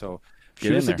 Yeah. So Get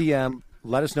shoot in us a there. DM.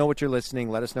 Let us know what you're listening.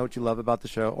 Let us know what you love about the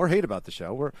show or hate about the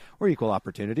show. We're equal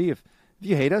opportunity. If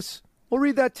you hate us, we'll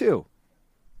read that too.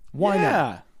 Why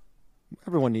not?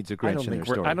 Everyone needs a Grinch in their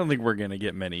story. I don't think we're going to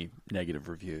get many negative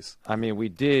reviews. I mean, we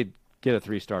did get a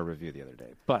 3-star review the other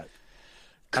day, but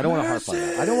I don't want to harp on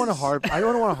that. I don't want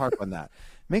to harp on that.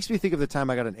 Makes me think of the time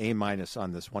I got an A-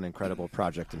 on this one incredible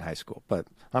project in high school, but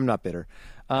I'm not bitter.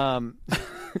 You're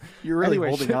really Anyway,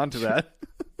 holding on to that.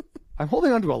 I'm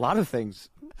holding on to a lot of things.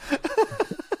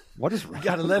 What is You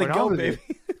got to let it go, baby.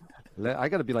 I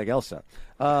got to be like Elsa.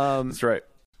 That's right.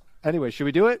 Anyway, should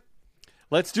we do it?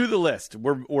 Let's do the list.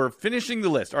 We're finishing the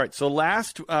list. All right. So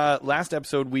last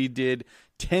episode we did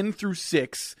 10 through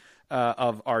 6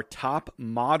 of our top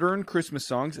modern Christmas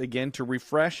songs. Again, to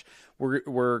refresh,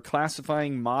 we're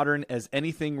classifying modern as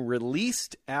anything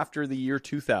released after the year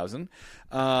 2000.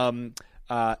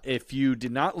 If you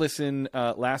did not listen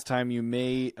last time, you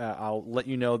may. I'll let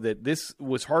you know that this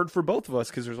was hard for both of us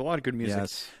because there's a lot of good music.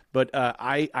 Yes. But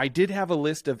I did have a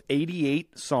list of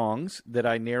 88 songs that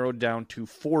I narrowed down to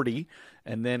 40,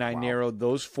 and then I narrowed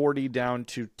those 40 down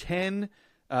to 10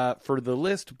 for the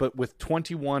list, but with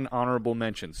 21 honorable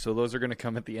mentions. So those are going to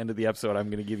come at the end of the episode. I'm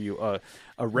going to give you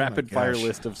a rapid-fire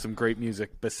list of some great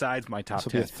music besides my top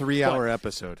 10. This will be a 3-hour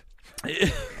episode.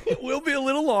 It will be a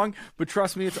little long, but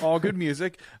trust me, it's all good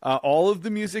music. All of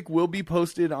the music will be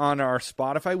posted on our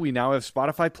Spotify. We now have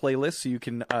Spotify playlists, so you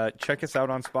can check us out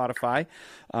on Spotify,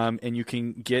 and you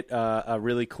can get a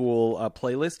really cool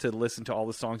playlist to listen to all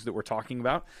the songs that we're talking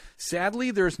about.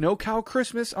 Sadly, there's no Cow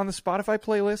Christmas on the Spotify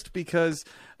playlist because,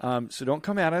 so don't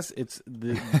come at us.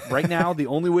 Right now, the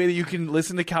only way that you can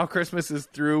listen to Cow Christmas is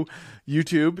through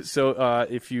YouTube. So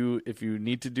if you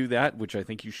need to do that, which I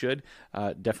think you should,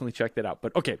 definitely check that out.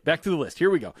 But okay, back to the list. Here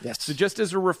we go. Yes. So just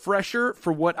as a refresher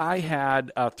for what I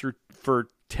had for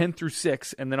 10 through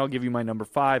 6, and then I'll give you my number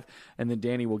 5, and then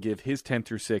Danny will give his 10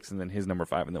 through 6, and then his number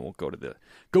 5, and then we'll go to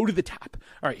the top.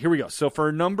 All right, here we go. So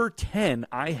for number 10,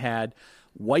 I had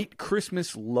White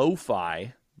Christmas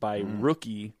Lo-Fi by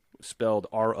Rookie, spelled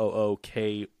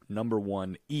ROOK number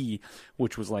 1 E,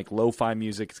 which was like lo-fi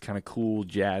music. It's kind of cool,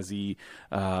 jazzy.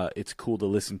 It's cool to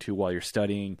listen to while you're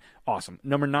studying. Awesome.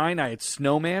 Number 9, I had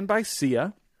Snowman by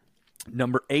Sia.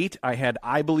 Number 8, I had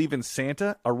I Believe in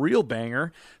Santa, a real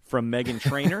banger from Meghan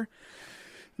Trainor.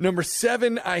 Number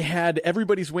 7, I had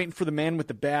Everybody's Waiting for the Man with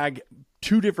the Bag,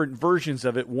 2 different versions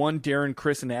of it. One, Darren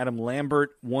Criss and Adam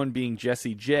Lambert, one being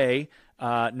Jessie J.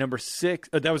 Number 6,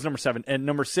 that was number 7. And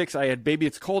number 6, I had Baby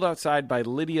It's Cold Outside by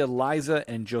Lydia Liza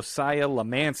and Josiah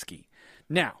Lamansky.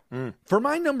 Now, for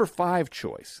my number 5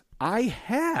 choice, I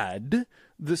had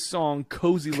the song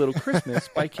Cozy Little Christmas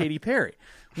by Katy Perry,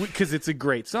 because it's a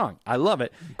great song. I love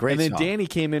it. Great and then song. Danny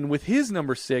came in with his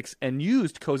number 6 and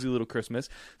used Cozy Little Christmas.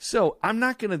 So I'm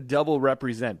not going to double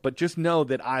represent, but just know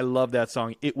that I love that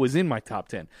song. It was in my top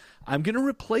 10. I'm going to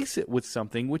replace it with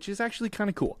something which is actually kind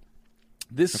of cool.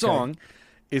 This song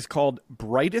is called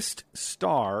Brightest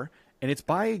Star, and it's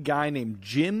by a guy named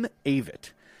Jim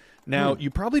Avett. Now, you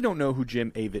probably don't know who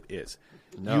Jim Avett is.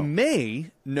 No. You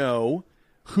may know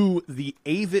who the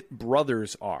Avett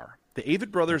Brothers are. The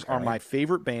Avett Brothers are my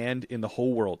favorite band in the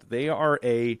whole world. They are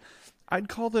I'd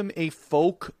call them a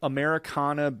folk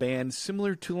Americana band,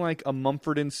 similar to like a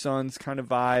Mumford & Sons kind of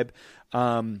vibe.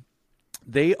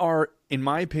 They are, in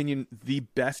my opinion, the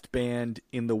best band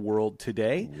in the world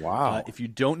today. Wow. If you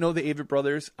don't know the Avett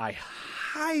Brothers, I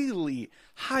highly,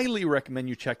 highly recommend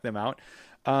you check them out.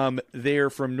 They're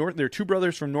 2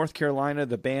 brothers from North Carolina.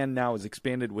 The band now is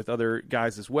expanded with other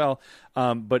guys as well.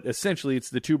 But essentially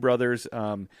it's the 2 brothers,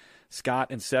 Scott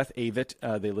and Seth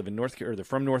Avett. They live in they're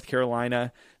from North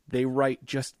Carolina. They write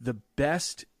just the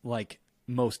best, like,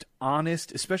 most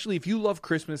honest, especially if you love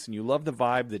Christmas and you love the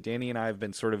vibe that Danny and I have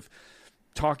been sort of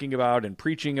talking about and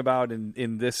preaching about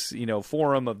in this,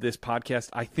 forum of this podcast.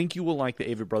 I think you will like the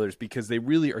Avett Brothers because they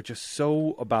really are just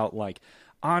so about like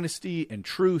honesty and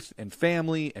truth and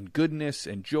family and goodness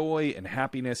and joy and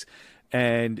happiness.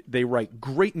 And they write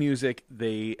great music.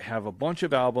 They have a bunch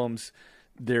of albums.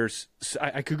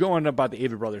 I could go on about the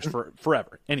Avett Brothers for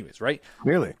forever. Anyways, right?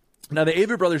 Really? Now, the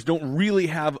Avett Brothers don't really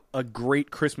have a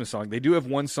great Christmas song. They do have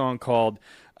one song called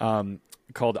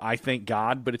I Thank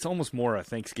God, but it's almost more a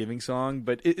Thanksgiving song.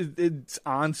 But it's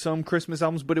on some Christmas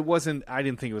albums, but I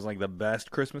didn't think it was like the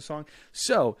best Christmas song.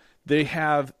 So they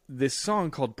have this song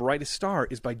called Brightest Star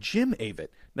is by Jim Avett.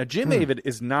 Now, Jim Avett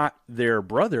is not their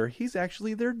brother. He's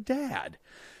actually their dad.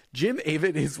 Jim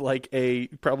Avett is like a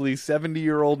probably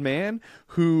 70-year-old man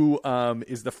who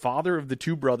is the father of the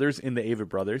 2 brothers in the Avett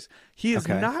Brothers. He is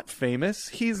not famous.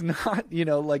 He's not,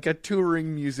 like a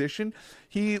touring musician.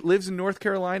 He lives in North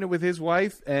Carolina with his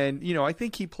wife, and, I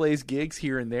think he plays gigs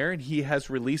here and there, and he has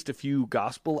released a few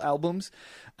gospel albums.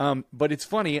 But it's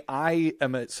funny, I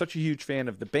am such a huge fan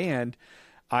of the band.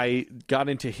 I got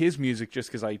into his music just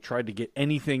because I tried to get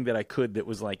anything that I could that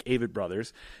was like Avett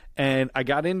Brothers. And I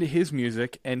got into his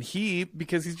music, and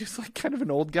because he's just like kind of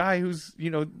an old guy who's,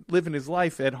 living his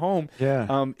life at home,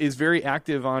 is very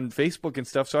active on Facebook and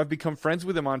stuff. So I've become friends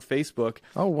with him on Facebook.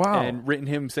 Oh, wow. And written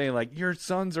him saying like, your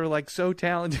sons are like so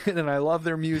talented and I love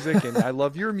their music and I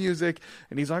love your music.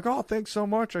 And he's like, oh, thanks so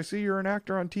much. I see you're an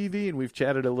actor on TV. And we've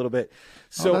chatted a little bit.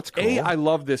 So that's cool. A, I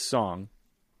love this song.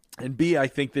 And B, I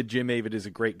think that Jim Avett is a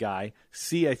great guy.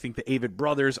 C, I think the Avett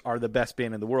Brothers are the best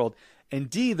band in the world. And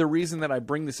D, the reason that I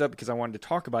bring this up because I wanted to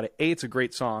talk about it. A, it's a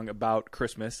great song about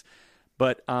Christmas.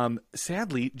 But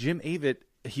sadly, Jim Avett,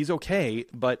 he's okay,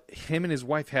 but him and his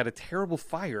wife had a terrible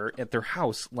fire at their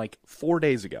house like 4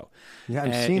 days ago. Yeah,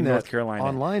 I'm seeing in that North Carolina.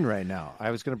 online right now.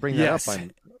 I was going to bring that Yes. up.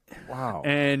 Wow.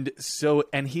 And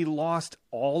he lost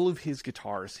all of his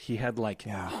guitars. He had like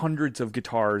hundreds of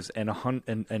guitars and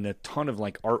a ton of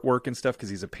like artwork and stuff because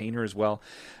he's a painter as well.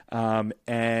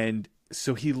 And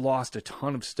so he lost a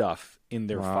ton of stuff in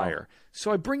their fire.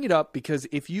 So I bring it up because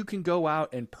if you can go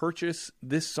out and purchase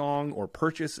this song or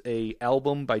purchase a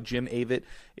album by Jim Avett,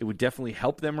 it would definitely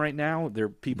help them right now. They're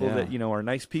people that, are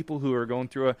nice people who are going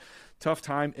through a tough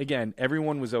time. Again,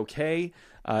 everyone was okay.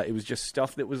 It was just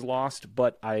stuff that was lost,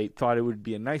 but I thought it would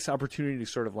be a nice opportunity to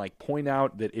sort of like point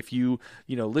out that if you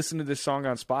listen to this song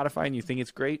on Spotify and you think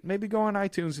it's great, maybe go on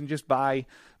iTunes and just buy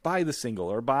the single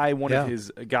or buy one of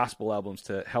his gospel albums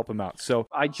to help him out. So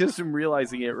I just am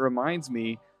realizing it reminds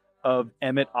me of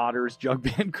Emmett Otter's Jug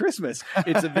Band Christmas.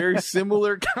 It's a very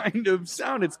similar kind of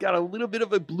sound. It's got a little bit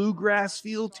of a bluegrass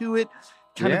feel to it,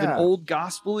 kind of an old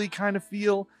gospel-y kind of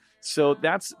feel. So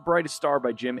that's Brightest Star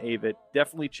by Jim Avett.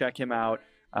 Definitely check him out.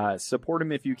 Support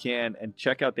him if you can, and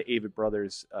check out the Avett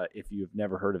Brothers if you've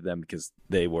never heard of them, because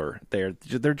they're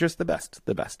just the best.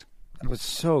 It was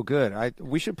so good.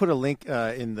 We should put a link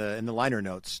in the liner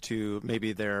notes to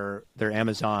maybe their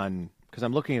Amazon, because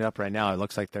I'm looking it up right now. It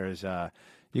looks like there's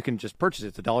you can just purchase it.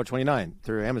 It's $1.29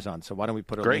 through Amazon. So why don't we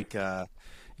put a link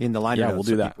in the liner notes? We'll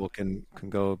do that. People can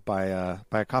go buy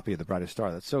a copy of The Brightest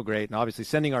Star. That's so great. And obviously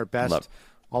sending our best,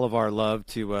 all of our love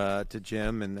to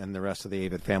Jim and the rest of the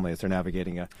Avett family as they're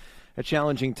navigating a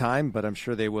challenging time, but I'm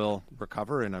sure they will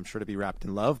recover, and I'm sure to be wrapped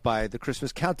in love by the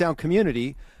Christmas Countdown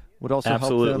community would also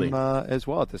help them as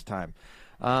well at this time.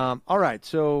 All right,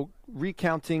 so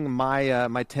recounting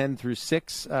my 10 through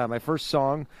 6, my first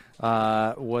song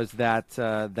was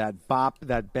that bop,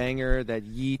 that banger, that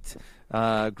yeet,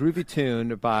 groovy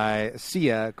tune by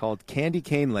Sia called Candy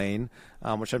Cane Lane,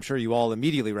 which I'm sure you all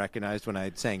immediately recognized when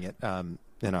I sang it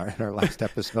in our last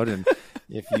episode. And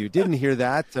if you didn't hear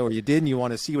that, or you did and you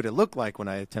want to see what it looked like when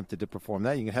I attempted to perform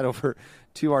that, you can head over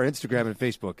to our Instagram and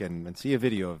Facebook and see a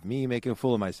video of me making a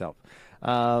fool of myself.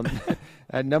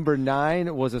 At number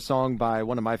 9 was a song by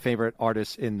one of my favorite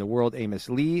artists in the world, Amos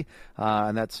Lee,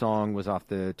 and that song was off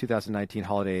the 2019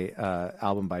 holiday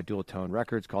album by Dual Tone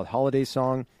Records called Holiday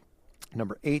Song.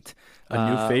 Number 8, a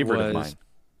new favorite of mine.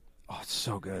 Oh, it's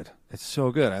so good. It's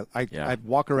so good. I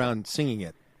walk around singing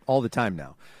it all the time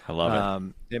now. I love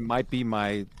it. It might be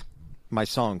my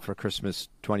song for Christmas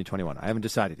 2021. I haven't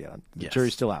decided yet. The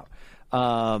jury's still out.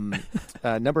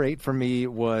 Number 8 for me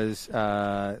was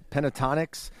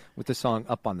Pentatonics with the song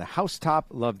Up on the Housetop.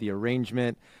 Love the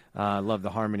arrangement. Love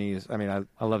the harmonies. I mean,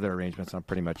 I love their arrangements on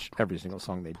pretty much every single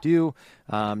song they do.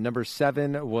 Number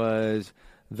 7 was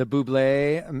the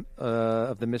Bublé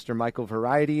of the Mr. Michael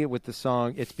variety with the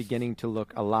song It's Beginning to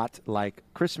Look a Lot Like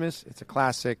Christmas. It's a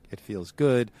classic. It feels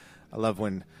good. I love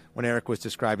when Eric was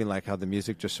describing like how the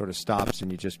music just sort of stops and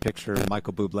you just picture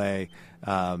Michael Bublé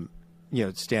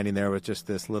standing there with just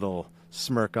this little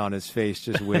smirk on his face,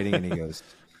 just waiting, and he goes,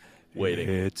 waiting.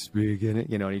 It's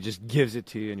beginning, and he just gives it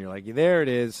to you, and you're like, there it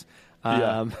is.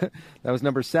 That was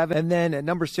number 7. And then at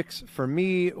number 6 for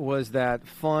me was that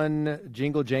fun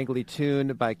jingle jangly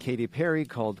tune by Katy Perry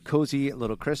called Cozy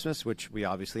Little Christmas, which we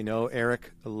obviously know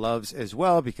Eric loves as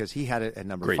well because he had it at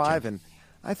number 5. And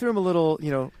I threw him a little,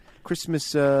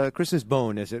 Christmas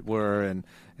bone, as it were,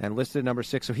 and listed at number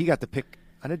 6. So he got to pick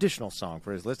an additional song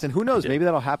for his list. And who knows, maybe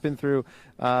that'll happen through,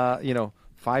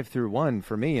 5 through 1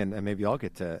 for me, and maybe I'll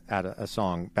get to add a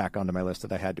song back onto my list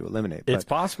that I had to eliminate. It's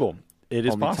possible. It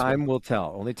is possible.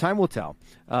 Only time will tell.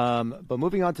 But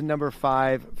moving on to number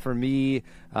 5 for me,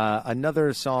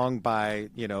 another song by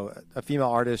a female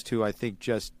artist who I think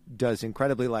just does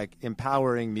incredibly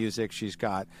empowering music. She's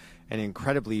got an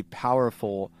incredibly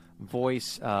powerful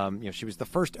voice. She was the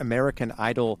first American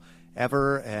Idol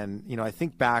ever, and I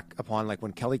think back upon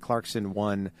when Kelly Clarkson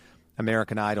won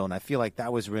American Idol, and I feel like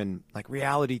that was when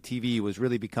reality TV was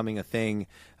really becoming a thing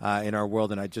in our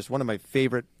world. And one of my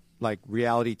favorite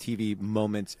reality TV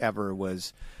moments ever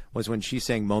was when she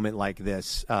sang Moment Like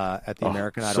This at the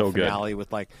American Idol finale with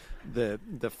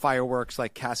the fireworks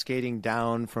cascading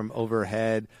down from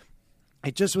overhead.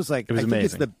 It just was it was I amazing. think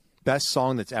it's the best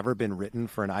song that's ever been written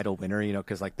for an Idol winner,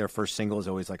 because their first single is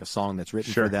always a song that's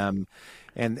written for them,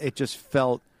 and it just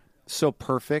felt so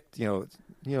perfect.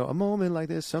 A moment like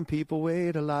this, some people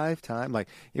wait a lifetime.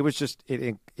 It was just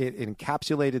it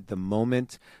encapsulated the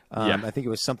moment. I think it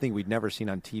was something we'd never seen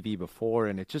on TV before,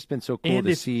 and it's just been so cool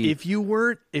to see. If you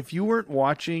weren't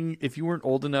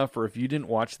old enough, or if you didn't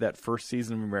watch that first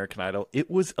season of American Idol, it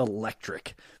was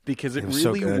electric because it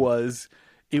really was.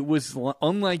 It was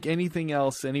unlike anything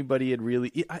else anybody had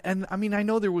really. And I mean, I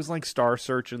know there was Star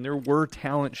Search and there were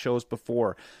talent shows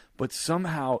before, but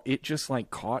somehow it just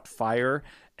caught fire.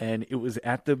 And it was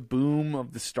at the boom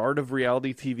of the start of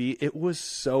reality TV. It was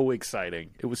so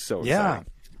exciting. It was so exciting.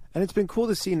 And it's been cool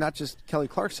to see not just Kelly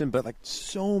Clarkson, but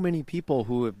so many people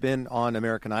who have been on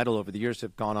American Idol over the years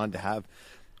have gone on to have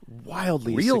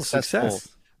wildly real successful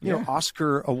success. you know,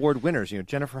 Oscar award winners. You know,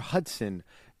 Jennifer Hudson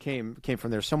came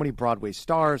from there. So many Broadway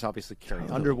stars. Obviously, Carrie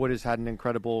Underwood has had an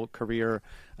incredible career.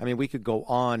 I mean, we could go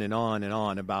on and on and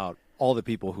on about all the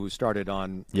people who started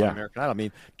on American Idol. I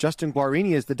mean, Justin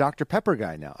Guarini is the Dr. Pepper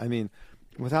guy now. I mean,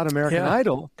 without American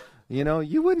Idol, you know,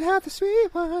 you wouldn't have the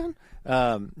sweet one.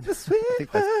 The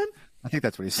sweet one. I think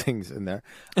that's what he sings in there.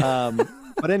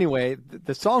 But anyway,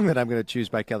 the song that I'm going to choose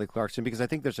by Kelly Clarkson, because I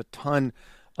think there's a ton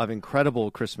of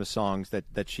incredible Christmas songs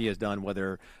that she has done,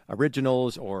 whether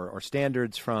originals or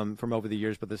standards from over the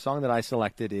years. But the song that I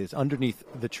selected is Underneath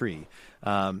the Tree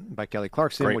by Kelly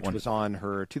Clarkson, which was on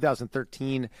her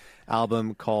 2013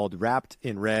 album called Wrapped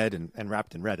in Red. And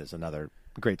Wrapped in Red is another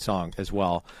great song as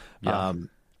well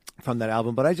from that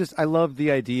album. But I love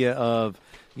the idea of,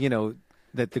 you know,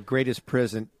 that the greatest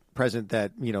present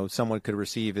that, you know, someone could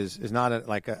receive is not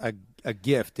like a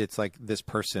gift. It's like this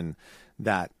person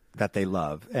that they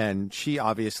love. And she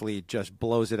obviously just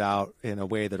blows it out in a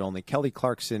way that only Kelly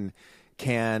Clarkson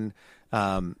can.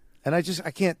 And I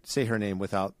can't say her name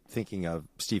without thinking of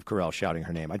Steve Carell shouting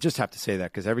her name. I just have to say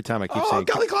that because every time I keep saying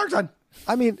Kelly Clarkson.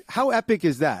 I mean, how epic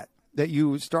is that? That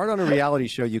you start on a reality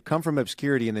show, you come from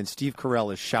obscurity, and then Steve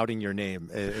Carell is shouting your name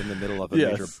in the middle of a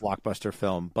major blockbuster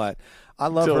film. But I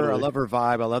love her. I love her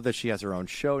vibe. I love that she has her own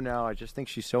show now. I just think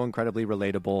she's so incredibly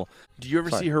relatable. Do you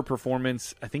ever see her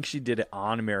performance? I think she did it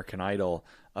on American Idol.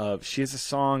 She has a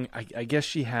song. I guess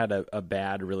she had a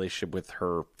bad relationship with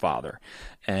her father.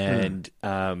 And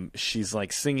she's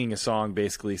like singing a song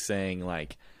basically saying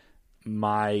like,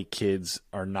 my kids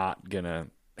are not going to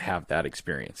have that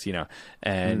experience, you know,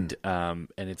 and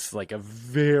it's like a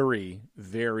very,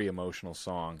 very emotional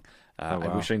song. I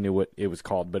wish I knew what it was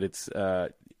called, but it's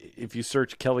if you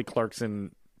search Kelly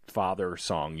Clarkson father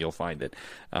song, you'll find it.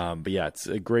 But yeah, it's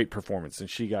a great performance, and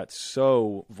she got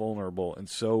so vulnerable and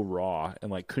so raw, and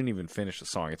like couldn't even finish the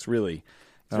song. It's really,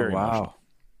 very emotional.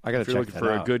 I gotta check that looking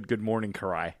for out. a good morning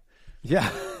cry. Yeah,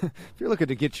 if you're looking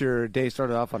to get your day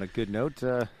started off on a good note,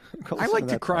 I like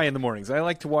to cry in the mornings. I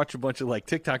like to watch a bunch of like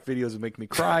TikTok videos that make me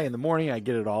cry in the morning. I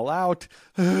get it all out,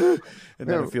 and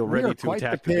then I feel ready to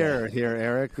attack the pair here,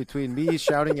 Eric. Between me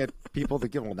shouting at people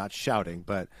not shouting,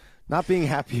 but not being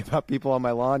happy about people on my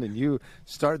lawn, and you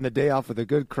starting the day off with a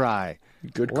good cry.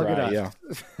 Good Look cry, at us. yeah.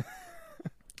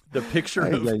 The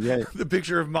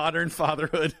picture of modern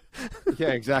fatherhood. Yeah,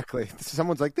 exactly.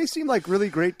 Someone's like, they seem like really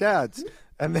great dads.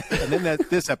 And then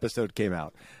this episode came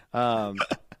out.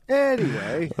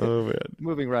 Anyway,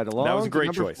 moving right along. That was a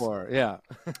great choice. 4. Yeah.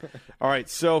 All right.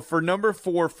 So for number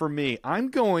 4 for me, I'm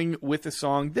going with a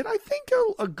song that I think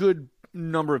a good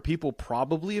number of people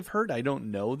probably have heard. I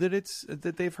don't know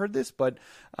that they've heard this, but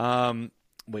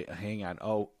wait, hang on.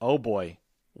 Oh boy.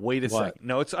 Wait a second.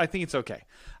 No, I think it's okay.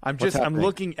 I'm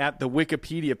looking at the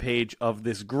Wikipedia page of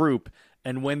this group,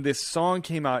 and when this song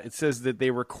came out, it says that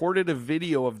they recorded a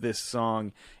video of this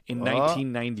song in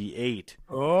 1998.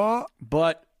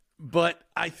 But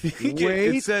I think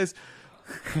it says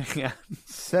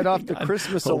set off the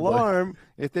Christmas alarm.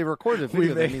 If they recorded a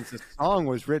video, that means the song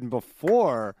was written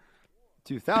before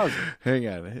 2000. Hang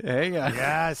on.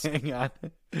 Yes. Hang on.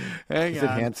 Is it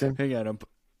Hanson? Hang on.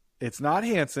 It's not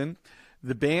Hanson.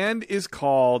 The band is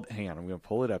called. Hang on, I'm going to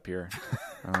pull it up here.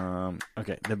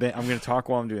 Okay, the band. I'm going to talk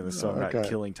while I'm doing this, so I'm not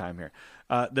killing time here.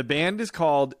 The band is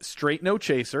called Straight No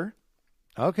Chaser.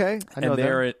 Okay, I know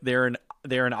and they're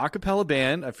an a cappella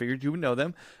band. I figured you would know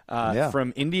them.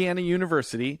 From Indiana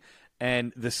University,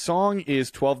 and the song is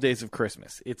 12 Days of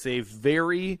Christmas. It's a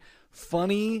very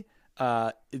funny.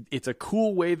 It's a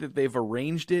cool way that they've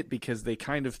arranged it because they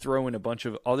kind of throw in a bunch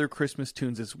of other Christmas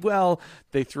tunes as well.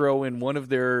 They throw in one of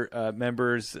their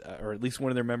members, or at least one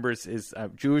of their members is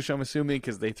Jewish, I'm assuming,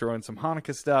 because they throw in some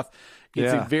Hanukkah stuff.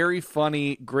 It's a very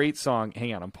funny, great song.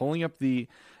 Hang on, I'm pulling up the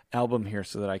album here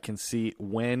so that I can see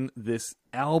when this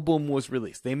album was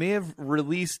released. They may have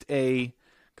released a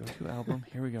go-to album.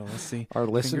 Here we go. Let's see. Our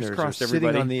listeners are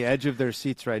sitting on the edge of their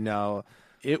seats right now.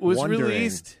 It was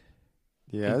released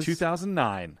in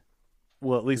 2009.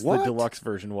 Well, at least the deluxe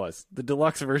version was. The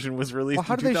deluxe version was released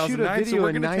in 2009. How did they shoot a video so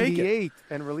in 98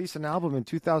 and release an album in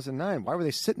 2009? Why were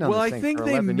they sitting on this thing for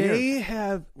 11 years? Well, I think they may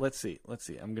have... Let's see.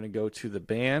 I'm going to go to the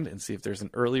band and see if there's an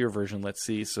earlier version. Let's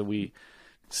see. So we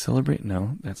celebrate...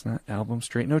 No, that's not album.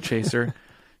 Straight No Chaser.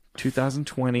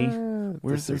 2020.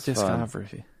 Where's their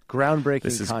discography?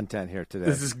 Groundbreaking content here today.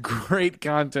 This is great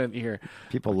content here.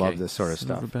 People love this sort of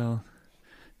stuff. Silverbell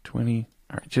 20...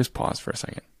 All right, just pause for a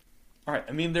second. All right,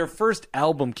 I mean, their first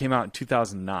album came out in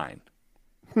 2009.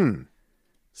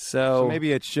 So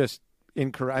maybe it's just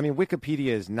incorrect. I mean,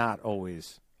 Wikipedia is not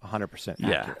always 100%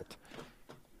 accurate.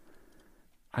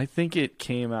 I think it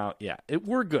came out. Yeah,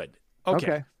 we're good.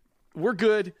 Okay. we're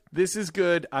good. This is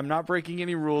good. I'm not breaking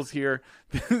any rules here.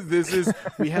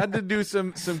 We had to do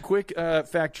some quick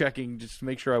fact checking just to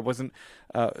make sure I wasn't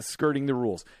skirting the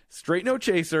rules. Straight No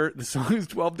Chaser. The song is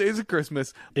 12 Days of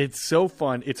Christmas. It's so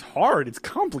fun. It's hard. It's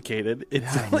complicated.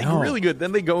 It's really good.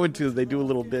 Then they do a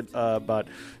little bit about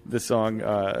the song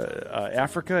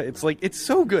Africa. It's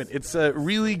so good. It's a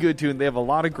really good tune. They have a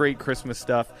lot of great Christmas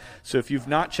stuff. So if you've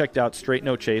not checked out Straight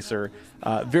No Chaser,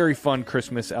 very fun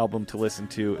Christmas album to listen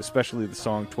to, especially the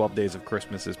song 12 Days of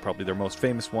Christmas is probably their most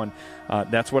famous one.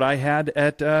 That's what I had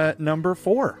at number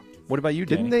 4. What about you,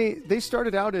 Danny? Didn't they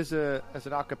started out as an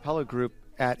a cappella group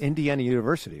at Indiana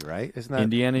University, right? Isn't that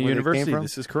Indiana where University? They came from?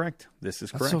 This is correct.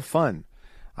 That's so fun.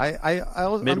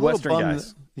 Midwestern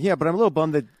guys. Yeah, but I'm a little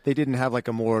bummed that they didn't have like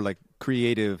a more like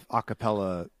creative a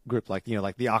cappella group, like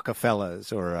like the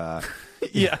Acafellas or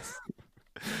yes.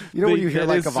 When you hear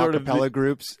like of a cappella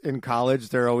groups in college,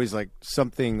 they're always like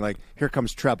something like "Here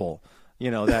Comes Treble,"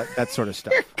 that sort of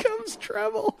stuff. Here Comes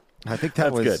Treble. I think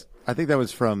that was good. I think that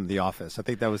was from The Office. I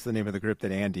think that was the name of the group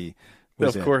that Andy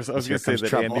was in. Of course, I was going to say that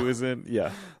Trouble. Andy was in.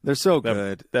 Yeah, they're so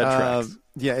good. That tracks.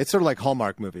 Yeah, it's sort of like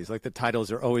Hallmark movies. Like the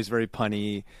titles are always very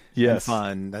punny and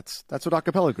fun. That's what a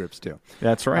cappella groups do.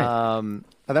 That's right.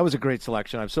 That was a great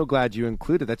selection. I'm so glad you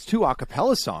included. That's 2 a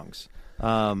cappella songs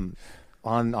on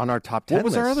our top 10. What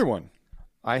was list. our other one?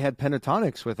 I had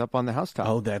Pentatonics with "Up on the Housetop."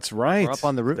 Oh, that's right. Or up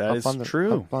on the roof. That is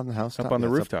true. Up on the housetop. Up on the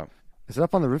rooftop. Is it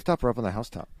up on the rooftop or up on the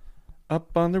housetop?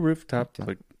 Up on the rooftop.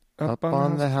 Up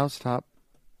on the housetop.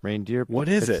 Reindeer. What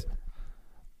is it?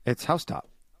 It's housetop.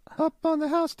 Up on the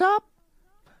housetop.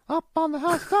 Up on the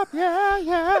housetop. Yeah,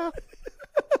 yeah.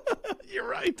 You're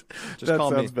right. Just that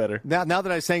call sounds me. Better. Now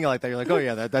that I sang it like that, you're like, oh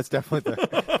yeah, that's definitely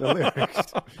the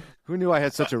lyrics. Who knew I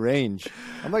had such a range?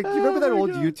 I'm like, do you remember that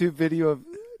old YouTube video of?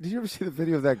 Did you ever see the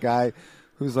video of that guy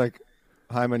who's like,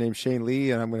 "Hi, my name's Shane Lee,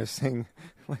 and I'm going to sing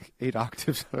like 8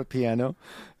 octaves on a piano"?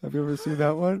 Have you ever seen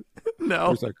that one?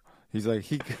 No. He's like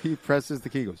he presses the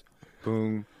key, goes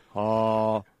boom,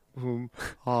 ha, boom,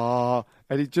 ha,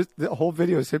 and the whole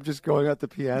video is him just going at the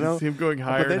piano. It's him going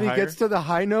higher. But then and he gets to the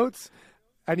high notes.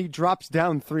 And he drops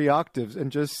down 3 octaves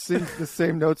and just sings the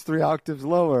same notes 3 octaves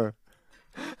lower.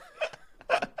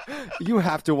 You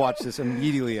have to watch this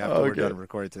immediately after we're done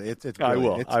recording today. It's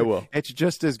brilliant. I will. It's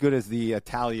just as good as the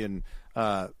Italian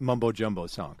mumbo jumbo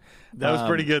song. That was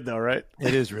pretty good, though, right?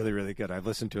 It is really, really good. I've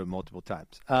listened to it multiple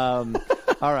times.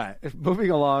 All right, moving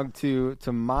along to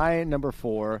my number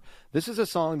 4. This is a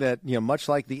song that, much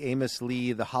like the Amos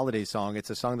Lee, the holiday song, it's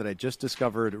a song that I just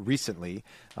discovered recently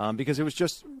because it was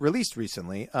just released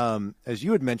recently. As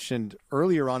you had mentioned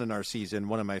earlier on in our season,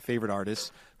 one of my favorite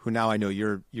artists, who now I know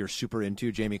you're super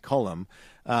into, Jamie Cullum.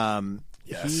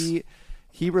 Yes.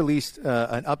 He released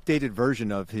an updated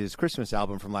version of his Christmas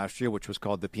album from last year, which was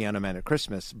called The Piano Man at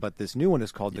Christmas. But this new one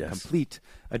is called The Complete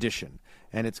Edition.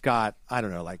 And it's got, I don't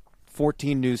know, like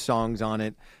 14 new songs on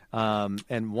it. And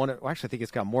I think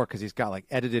it's got more because he's got like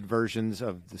edited versions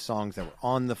of the songs that were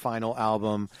on the final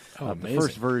album. Oh, the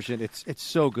first version. It's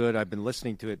so good. I've been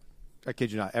listening to it, I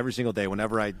kid you not, every single day.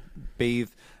 Whenever I bathe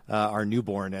our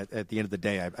newborn at the end of the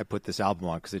day, I put this album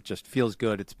on because it just feels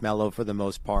good. It's mellow for the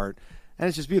most part. And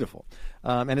it's just beautiful.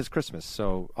 And it's Christmas,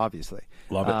 so obviously.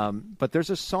 Love it. But there's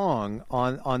a song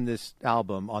on this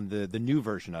album, on the new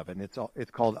version of it, and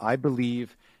it's called I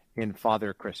Believe in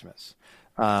Father Christmas.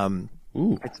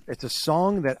 It's a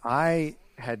song that I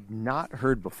had not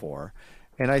heard before,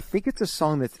 and I think it's a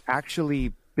song that's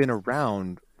actually been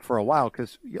around for a while,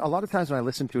 because a lot of times when I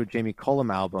listen to a Jamie Cullum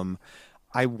album,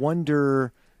 I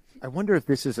wonder if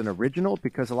this is an original,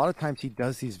 because a lot of times he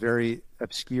does these very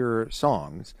obscure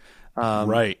songs.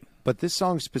 Right. But this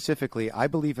song specifically, I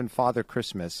Believe in Father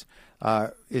Christmas,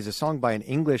 is a song by an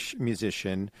English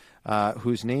musician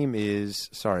whose name is,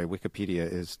 sorry,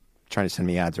 Wikipedia is trying to send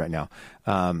me ads right now.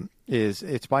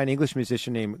 It's by an English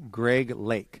musician named Greg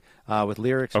Lake with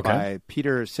lyrics by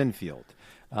Peter Sinfield.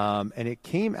 And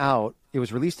it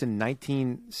was released in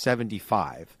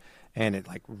 1975. And it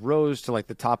like rose to like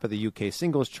the top of the UK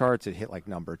singles charts. It hit like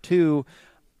number 2.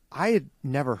 I had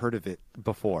never heard of it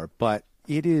before, but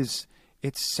it's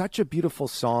such a beautiful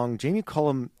song. Jamie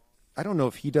Cullum, I don't know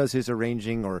if he does his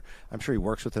arranging, or I'm sure he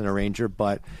works with an arranger,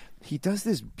 but he does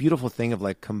this beautiful thing of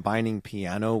like combining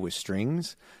piano with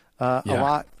strings a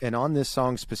lot. And on this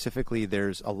song specifically,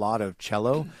 there's a lot of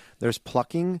cello. There's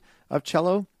plucking of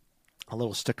cello, a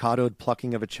little staccatoed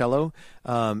plucking of a cello.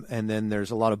 And then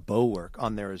there's a lot of bow work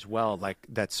on there as well. Like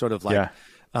that's sort of like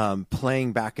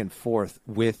playing back and forth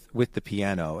with the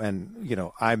piano. And,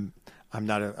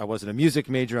 I wasn't a music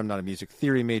major. I'm not a music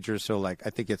theory major. So like, I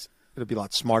think it'll be a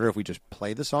lot smarter if we just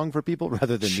play the song for people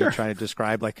rather than me trying to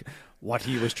describe like what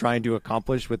he was trying to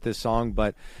accomplish with this song.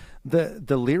 But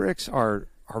the lyrics are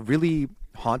really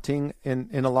haunting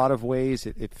in a lot of ways.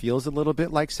 It feels a little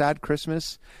bit like Sad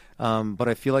Christmas, but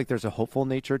I feel like there's a hopeful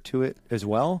nature to it as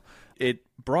well. It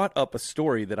brought up a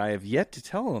story that I have yet to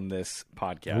tell on this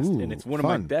podcast, and it's one of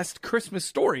my best Christmas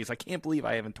stories. I can't believe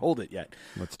I haven't told it yet.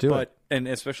 Let's do it. And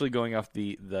especially going off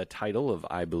the title of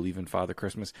I Believe in Father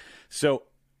Christmas. So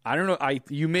I don't know.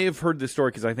 You may have heard this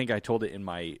story because I think I told it in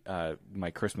my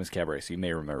my Christmas cabaret, so you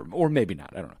may remember, or maybe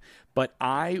not. I don't know. But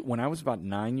when I was about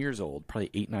 9 years old, probably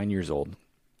 8, 9 years old,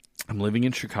 I'm living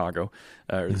in Chicago,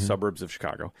 or the suburbs of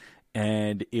Chicago,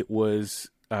 and it was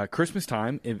Christmas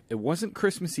time. It wasn't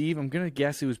Christmas Eve. I'm going to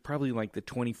guess it was probably like the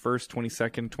 21st,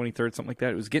 22nd, 23rd, something like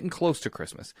that. It was getting close to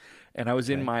Christmas. And I was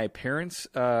in my parents'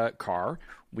 car.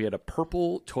 We had a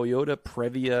purple Toyota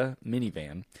Previa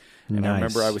minivan. And I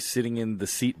remember I was sitting in the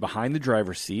seat behind the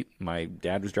driver's seat. My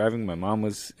dad was driving. My mom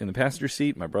was in the passenger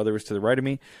seat. My brother was to the right of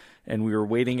me. And we were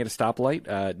waiting at a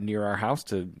stoplight near our house.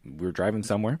 We were driving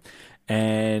somewhere.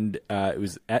 And it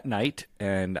was at night.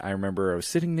 And I remember I was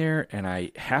sitting there, and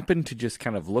I happened to just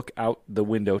kind of look out the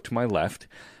window to my left.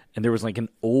 And there was like an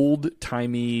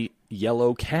old-timey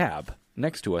yellow cab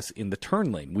next to us in the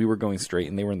turn lane. We were going straight,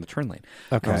 and they were in the turn lane.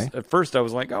 Okay. At first, I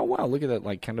was like, oh, wow, look at that,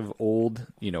 like, kind of old,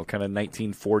 kind of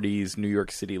 1940s New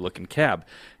York City-looking cab.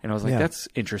 And I was like, that's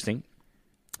interesting.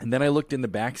 And then I looked in the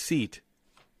back seat,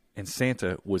 and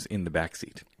Santa was in the back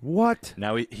seat. What?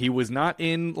 Now, he was not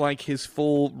in, like, his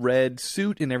full red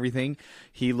suit and everything.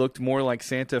 He looked more like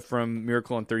Santa from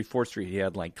Miracle on 34th Street. He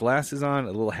had, like, glasses on,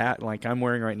 a little hat like I'm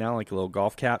wearing right now, like a little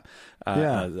golf cap,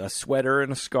 a sweater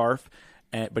and a scarf.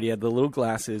 But he had the little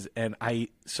glasses, and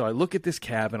so I look at this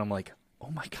cab, and I'm like,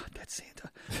 oh, my God, that's Santa.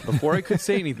 Before I could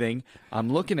say anything,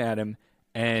 I'm looking at him,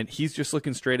 and he's just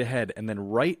looking straight ahead. And then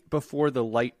right before the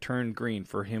light turned green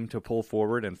for him to pull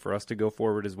forward and for us to go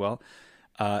forward as well,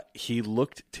 he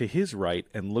looked to his right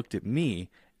and looked at me,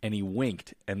 and he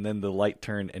winked, and then the light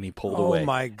turned, and he pulled away. Oh,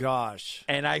 my gosh.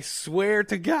 And I swear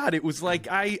to God, it was like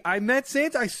I met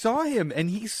Santa. I saw him, and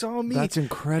he saw me. That's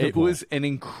incredible. It was an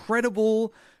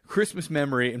incredible Christmas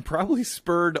memory and probably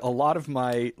spurred a lot of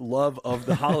my love of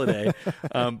the holiday.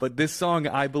 But this song,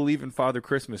 I Believe in Father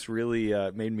Christmas, really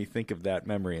made me think of that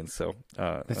memory. And so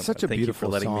it's such a thank beautiful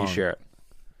you for letting song. me share it.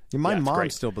 My mom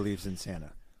great. still believes in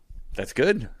Santa. That's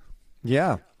good.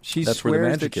 Yeah. She That's where the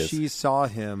swears magic that is. she saw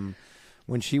him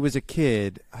when she was a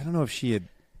kid. I don't know if she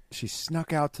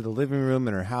snuck out to the living room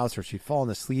in her house or she'd fallen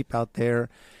asleep out there.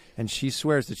 And she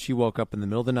swears that she woke up in the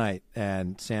middle of the night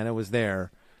and Santa was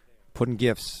there putting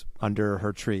gifts under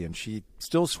her tree. And she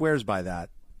still swears by that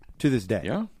to this day.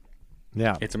 Yeah.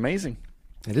 Yeah. It's amazing.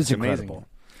 It is amazing. incredible.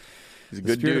 He's a The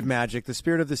good spirit dude. of magic, the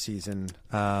spirit of the season.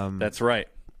 That's right.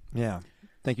 Yeah.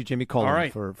 Thank you, Jamie Cullum, All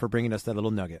right. for bringing us that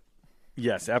little nugget.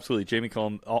 Yes, absolutely. Jamie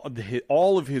Cullum,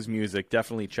 all of his music,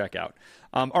 definitely check out.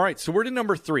 All right, so we're to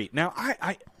number 3. Now,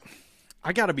 I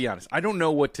got to be honest. I don't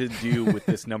know what to do with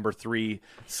this number 3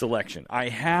 selection. I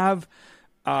have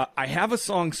a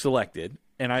song selected,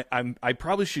 and I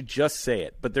probably should just say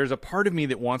it, but there's a part of me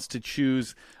that wants to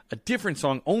choose a different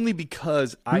song only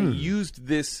because I used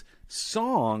this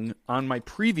song on my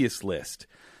previous list.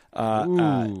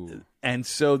 And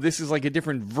so this is like a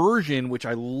different version, which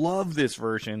I love this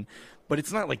version, but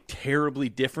it's not like terribly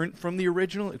different from the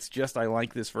original. It's just I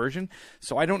like this version.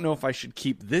 So I don't know if I should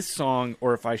keep this song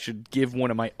or if I should give one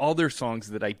of my other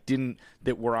songs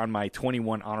that were on my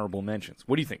 21 honorable mentions.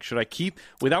 What do you think? Should I keep,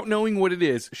 without knowing what it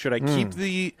is, should I keep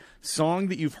the song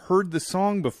that you've heard the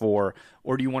song before,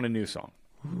 or do you want a new song?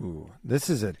 Ooh, this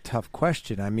is a tough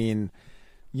question. I mean,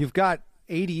 you've got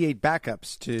 88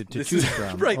 backups to choose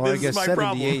from. Right, or I this is guess my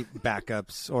 78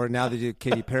 backups. Or now that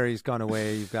Katy Perry's gone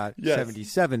away, you've got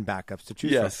 77 backups to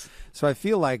choose from. So I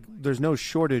feel like there's no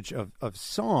shortage of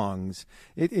songs.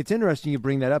 It's interesting you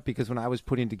bring that up because when I was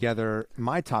putting together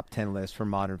my top 10 list for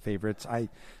modern favorites,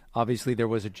 obviously there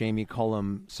was a Jamie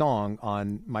Cullum song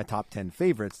on my top 10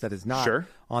 favorites that is not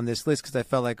on this list because I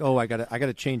felt like, I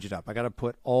gotta change it up. I gotta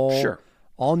put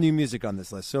all new music on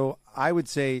this list. So I would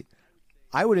say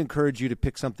I would encourage you to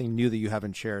pick something new that you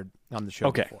haven't shared on the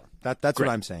show before. That's what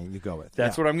I'm saying. You go with.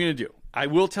 That's what I'm going to do. I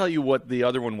will tell you what the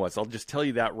other one was. I'll just tell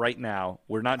you that right now.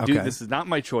 We're not doing this is not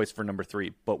my choice for number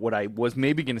 3, but what I was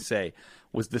maybe going to say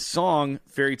was the song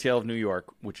Fairy Tale of New York,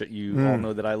 which you all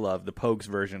know that I love, the Pogues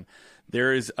version.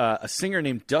 There is a singer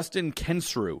named Dustin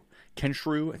Kensrue.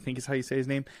 Kensrue, I think is how you say his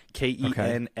name.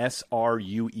 Kensrue.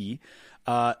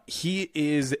 He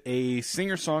is a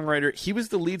singer-songwriter. He was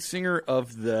the lead singer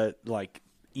of the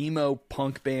emo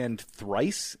punk band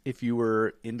Thrice. If you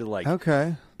were into like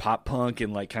pop punk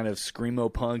and like kind of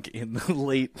screamo punk in the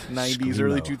late 90s,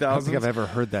 early 2000s. I don't think I've ever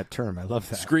heard that term. I love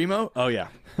that. Screamo? Oh, yeah.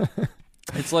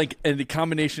 It's like a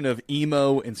combination of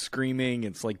emo and screaming.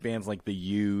 It's like bands like The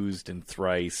Used and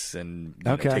Thrice and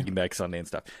Taking Back Sunday and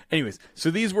stuff. Anyways,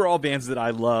 so these were all bands that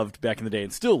I loved back in the day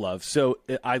and still love. So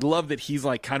I love that he's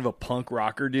like kind of a punk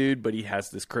rocker dude, but he has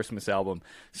this Christmas album.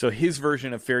 So his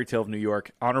version of Fairy Tale of New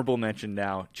York, honorable mention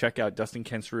now. Check out Dustin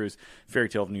Kensrue's Fairy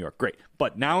Tale of New York. Great.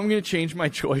 But now I'm going to change my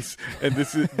choice, and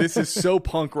this is so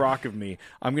punk rock of me.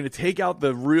 I'm going to take out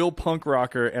the real punk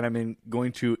rocker, and I'm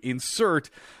going to insert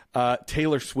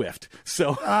Taylor Swift.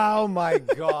 So, oh my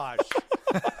gosh,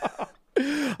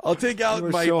 I'll take out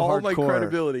all my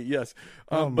credibility. Yes,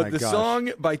 but the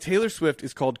song by Taylor Swift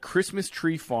is called "Christmas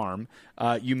Tree Farm."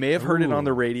 You may have heard it on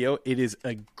the radio. It is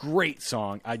a great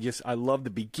song. I love the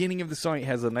beginning of the song. It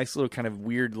has a nice little kind of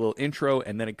weird little intro,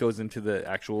 and then it goes into the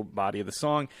actual body of the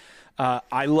song.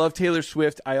 I love Taylor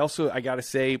Swift. I gotta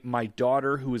say, my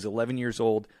daughter, who is 11 years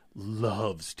old,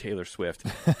 loves Taylor Swift,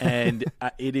 and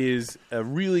it is a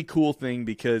really cool thing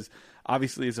because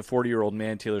obviously as a 40-year-old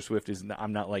man, Taylor Swift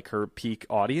I'm not like her peak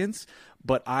audience,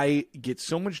 but I get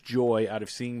so much joy out of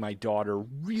seeing my daughter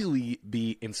really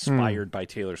be inspired by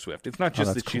Taylor Swift. It's not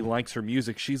just that she likes her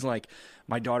music. She's like,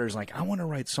 my daughter's like, I want to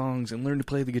write songs and learn to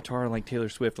play the guitar like Taylor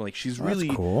Swift. Like she's really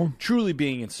truly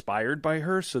being inspired by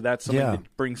her. So that's something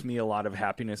that brings me a lot of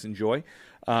happiness and joy.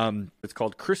 It's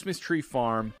called Christmas Tree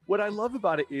Farm. What I love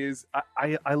about it is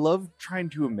I love trying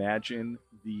to imagine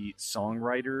the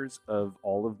songwriters of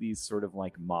all of these sort of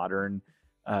like modern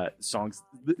songs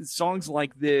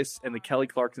like this and the Kelly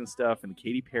Clarkson stuff and the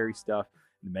Katy Perry stuff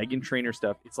and the Meghan Trainor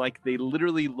stuff. It's like they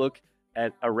literally look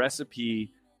at a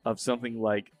recipe of something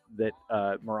like that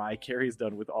Mariah Carey's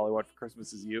done with All I Want for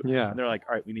Christmas Is You. Yeah. And they're like,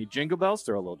 all right, we need jingle bells.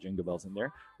 Throw a little jingle bells in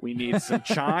there. We need some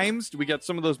chimes. Do we got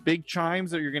some of those big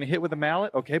chimes that you're going to hit with a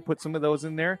mallet? Okay, put some of those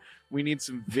in there. We need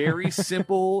some very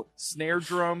simple snare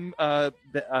drum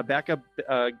backup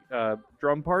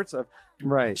drum parts of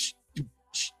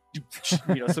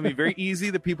something very easy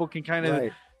that people can kind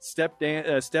of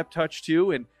step touch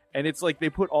to, and it's like they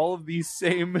put all of these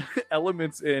same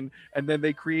elements in, and then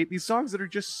they create these songs that are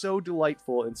just so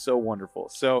delightful and so wonderful.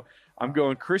 So I'm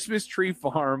going Christmas Tree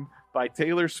Farm by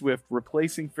Taylor Swift,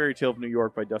 replacing Fairy Tale of New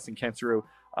York by Dustin Kensrue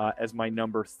as my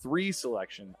number 3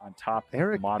 selection on top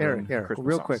modern Christmas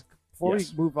real songs. Quick, before we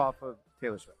move off of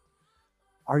Taylor Swift,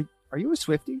 are you a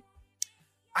Swiftie?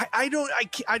 I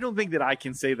don't think that I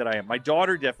can say that I am. My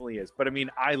daughter definitely is, but I mean,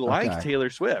 I like Taylor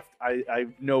Swift. I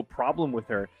have no problem with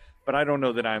her, but I don't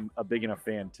know that I'm a big enough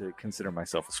fan to consider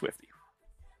myself a Swiftie.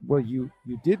 Well, you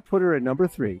did put her at number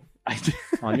 3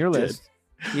 on your list.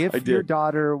 If your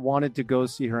daughter wanted to go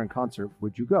see her in concert,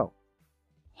 would you go?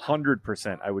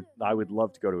 100%. I would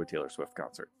love to go to a Taylor Swift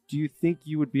concert. Do you think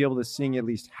you would be able to sing at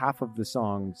least half of the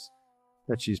songs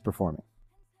that she's performing?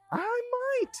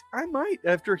 I might.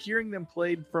 After hearing them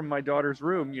played from my daughter's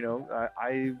room,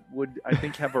 I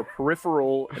think have a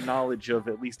peripheral knowledge of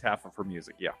at least half of her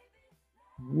music. Yeah.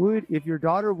 If your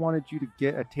daughter wanted you to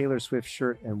get a Taylor Swift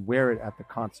shirt and wear it at the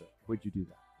concert, would you do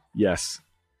that? Yes.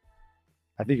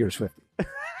 I think you're a Swiftie.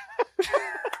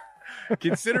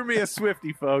 Consider me a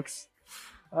Swiftie, folks.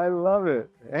 I love it.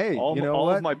 Hey, all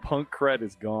of my punk cred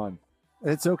is gone.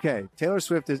 It's okay. Taylor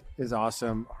Swift is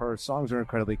awesome. Her songs are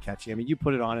incredibly catchy. I mean, you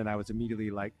put it on and I was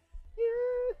immediately like,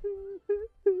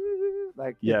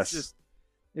 yes.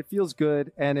 It feels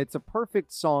good. And it's a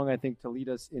perfect song, I think, to lead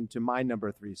us into my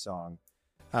number 3 song.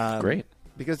 Great.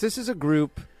 Because this is a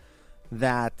group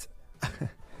that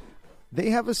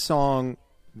they have a song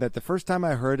that the first time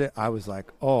I heard it, I was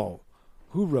like, oh,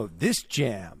 who wrote this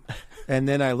jam? And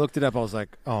then I looked it up. I was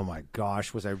like, oh, my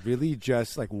gosh, was I really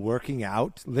just like working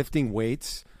out, lifting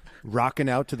weights, rocking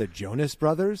out to the Jonas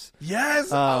Brothers? Yes.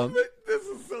 This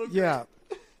is so good. Yeah.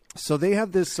 So they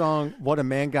have this song, What a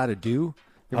Man Gotta Do.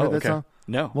 You heard that song?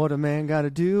 No. What a man gotta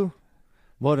do.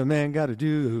 What a man gotta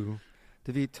do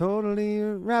to be totally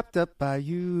wrapped up by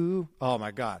you. Oh,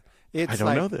 my God. I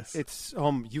don't know this. It's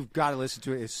you've got to listen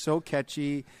to it. It's so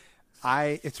catchy.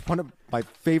 It's one of my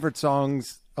favorite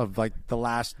songs of like the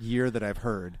last year that I've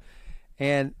heard.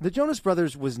 And the Jonas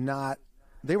Brothers were not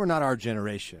our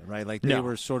generation, right? Like they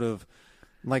were sort of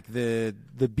like the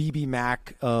BB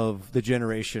Mac of the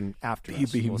generation after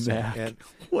BB us. Mac.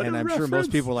 And I'm sure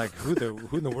most people are like,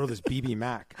 who in the world is BB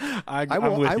Mac? I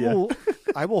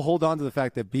will hold on to the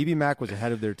fact that BB Mac was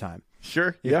ahead of their time.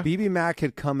 Sure. If BB Mac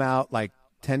had come out like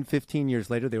 10, 15 years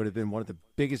later, they would have been one of the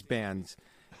biggest bands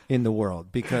in the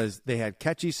world because they had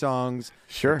catchy songs,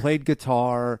 sure, played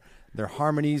guitar, Their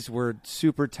harmonies were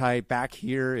super tight. Back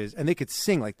here and they could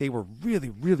sing like they were really,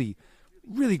 really,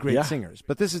 really great singers.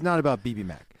 But this is not about BB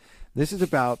Mac. This is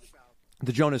about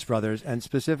the Jonas Brothers, and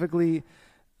specifically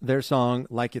their song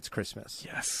 "Like It's Christmas."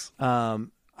 Yes.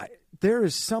 There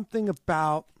is something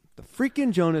about the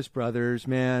freaking Jonas Brothers,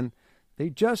 man. They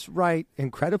just write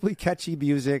incredibly catchy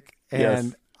music,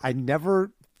 and I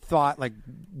never thought, like,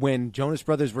 when Jonas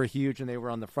Brothers were huge and they were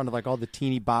on the front of like all the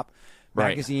teeny bop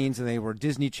magazines and they were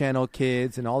Disney Channel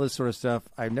kids and all this sort of stuff,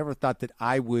 I never thought that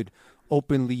I would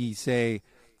openly say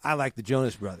I like the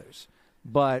Jonas Brothers.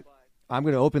 But I'm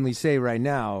going to openly say right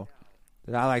now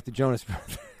that I like the Jonas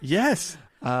Brothers. Yes.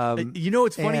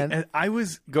 It's funny.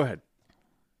 Go ahead.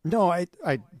 No, I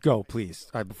go, please.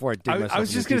 Before I dig myself. I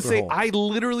was just going to say, hole. I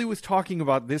literally was talking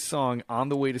about this song on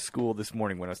the way to school this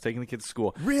morning when I was taking the kids to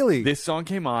school. Really? This song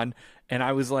came on, and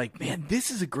I was like, man,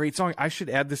 this is a great song. I should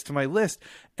add this to my list.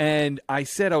 And I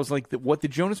was like, what the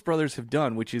Jonas Brothers have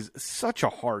done, which is such a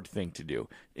hard thing to do,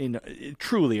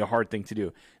 truly a hard thing to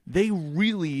do. They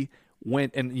really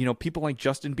went, and people like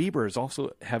Justin Bieber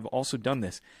have also done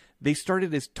this. They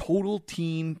started as total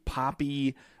teen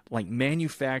poppy, like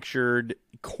manufactured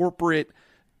corporate,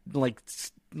 like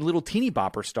little teeny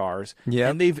bopper stars. Yeah.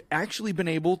 And they've actually been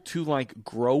able to like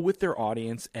grow with their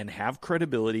audience and have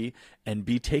credibility and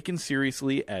be taken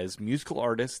seriously as musical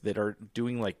artists that are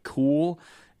doing like cool,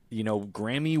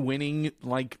 Grammy winning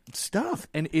like stuff.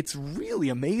 And it's really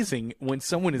amazing when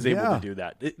someone is able to do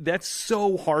that. That's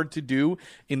so hard to do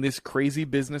in this crazy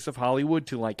business of Hollywood,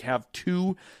 to like have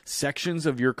two sections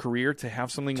of your career, to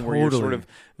have something where you're sort of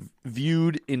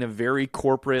viewed in a very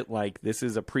corporate, like this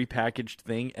is a prepackaged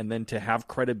thing, and then to have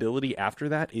credibility after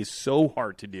that is so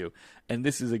hard to do. And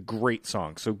this is a great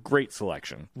song. So great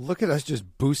selection. Look at us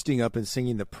just boosting up and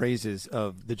singing the praises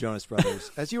of the Jonas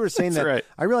Brothers. As you were saying that, right.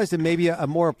 I realized that maybe a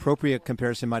more appropriate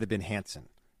comparison might have been Hanson.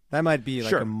 That might be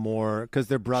like a more, because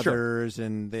they're brothers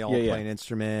and they all play an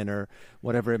instrument or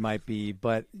whatever it might be.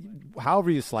 But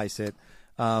however you slice it,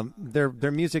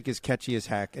 their music is catchy as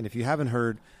heck. And if you haven't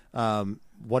heard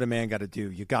What a Man Got to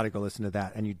Do, you got to go listen to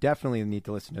that. And you definitely need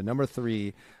to listen to number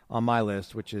 3 on my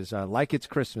list, which is Like It's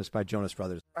Christmas by Jonas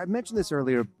Brothers. I mentioned this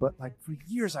earlier, but like for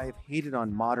years I have hated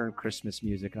on modern Christmas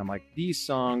music. And I'm like, these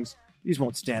songs, these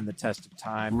won't stand the test of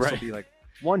time. This will be like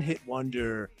one-hit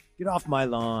wonder. Get off my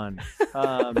lawn.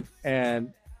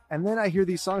 And then I hear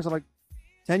these songs. I'm like,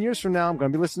 10 years from now, I'm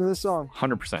going to be listening to this song.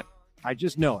 100%. I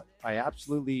just know it. I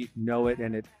absolutely know it.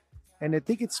 And I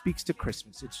think it speaks to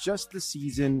Christmas. It's just the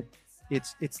season.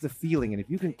 It's the feeling. And if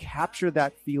you can capture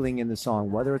that feeling in the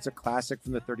song, whether it's a classic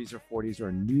from the 30s or 40s or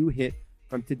a new hit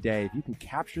from today, if you can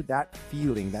capture that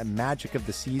feeling, that magic of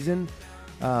the season,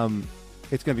 it's going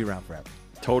to be around forever.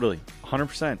 Totally.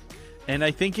 100%. And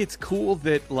I think it's cool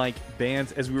that like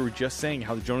bands, as we were just saying,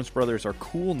 how the Jonas Brothers are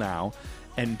cool now,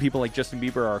 and people like Justin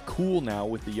Bieber are cool now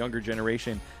with the younger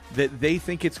generation, that they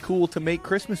think it's cool to make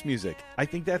Christmas music. I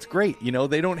think that's great.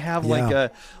 They don't have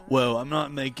like I'm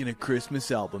not making a Christmas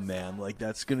album, man. Like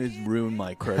that's going to ruin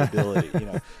my credibility.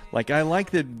 Like I like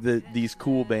that these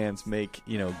cool bands make,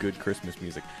 good Christmas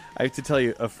music. I have to tell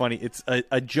you it's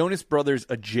a Jonas Brothers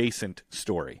adjacent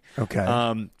story. Okay.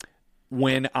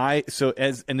 It's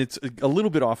a little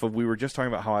bit off of, we were just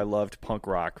talking about how I loved punk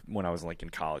rock when I was like in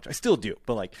college. I still do,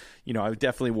 but like, I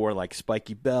definitely wore like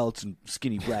spiky belts and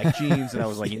skinny black jeans, and I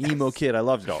was like an emo kid. I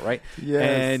loved it all, right? Yes.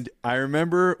 And I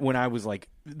remember when I was like,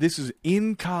 this is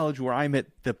in college where I'm at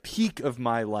the peak of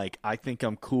my like, I think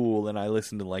I'm cool, and I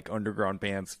listen to like underground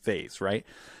bands phase, right?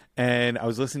 And I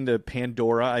was listening to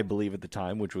Pandora, I believe at the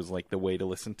time, which was like the way to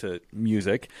listen to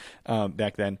music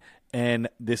back then. And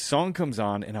this song comes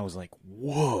on, and I was like,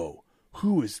 whoa,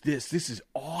 who is this? This is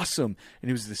awesome. And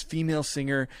it was this female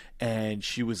singer, and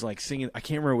she was like singing, I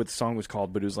can't remember what the song was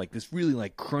called, but it was like this really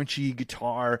like crunchy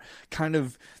guitar, kind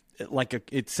of like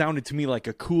it sounded to me like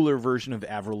a cooler version of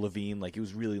Avril Lavigne. Like it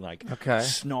was really like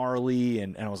snarly,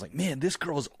 and I was like, man, this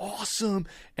girl's awesome.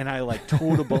 And I like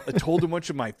told a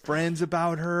bunch of my friends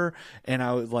about her, and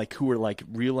I was like, who were like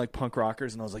real like punk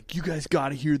rockers, and I was like, you guys got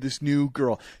to hear this new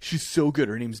girl. She's so good.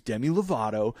 Her name's Demi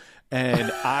Lovato.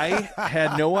 And I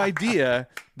had no idea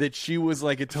that she was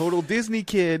like a total Disney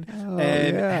kid,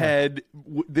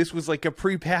 this was like a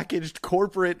prepackaged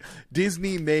corporate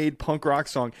Disney made punk rock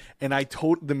song. And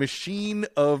the machine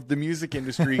of the music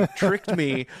industry tricked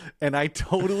me, and I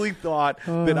totally thought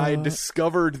that I had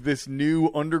discovered this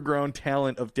new underground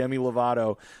talent of Demi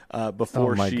Lovato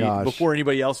before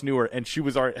anybody else knew her. And she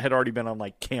had already been on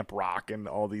like Camp Rock and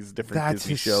all these different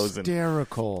Disney shows. That's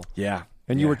hysterical.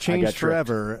 And you were changed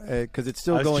forever, because it's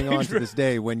still going on to this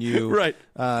day when you right.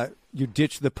 You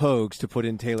ditch the Pogues to put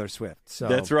in Taylor Swift. So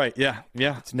that's right. Yeah.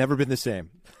 It's never been the same.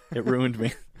 It ruined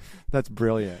me. That's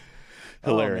brilliant.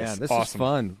 Hilarious. Oh, man, this awesome. is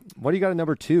fun. What do you got at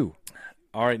number 2?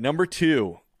 All right, number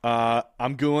 2.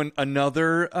 I'm going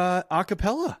another a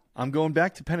cappella. I'm going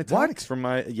back to Pentatonics from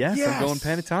my yes. I'm going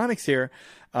Pentatonics here.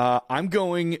 I'm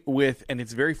going with, and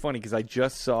it's very funny because I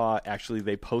just saw actually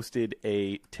they posted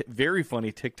a very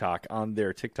funny TikTok on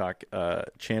their TikTok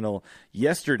channel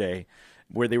yesterday,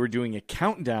 where they were doing a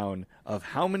countdown of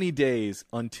how many days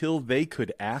until they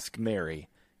could ask Mary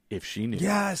if she knew.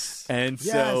 Yes. And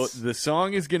so the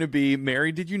song is going to be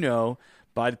 "Mary, Did You Know"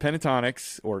 by the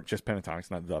Pentatonics, or just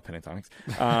Pentatonics, not the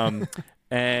Pentatonics.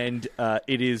 And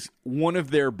it is one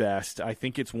of their best. I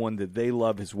think it's one that they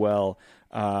love as well.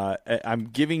 I'm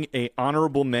giving a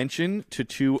honorable mention to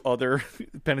 2 other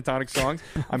Pentatonic songs.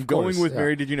 I'm going with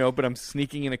Mary, Did You Know, but I'm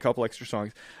sneaking in a couple extra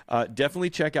songs. Definitely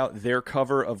check out their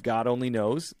cover of God Only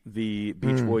Knows, the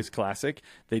Beach Boys classic.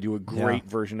 They do a great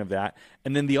version of that.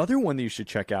 And then the other one that you should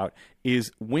check out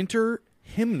is Winter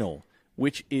Hymnal,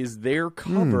 which is their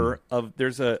cover of,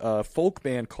 there's a folk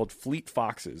band called Fleet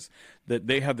Foxes that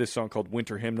they have this song called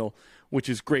Winter Hymnal, which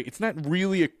is great. It's not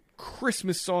really a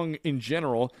Christmas song in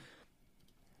general,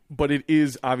 but it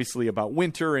is obviously about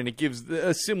winter, and it gives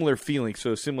a similar feeling,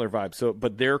 so a similar vibe. So,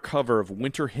 but their cover of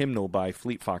Winter Hymnal by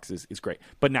Fleet Foxes is great.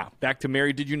 But now, back to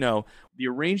Mary, Did You Know? The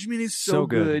arrangement is so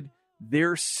good.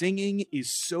 Their singing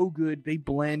is so good. They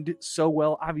blend so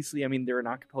well. Obviously, I mean, they're an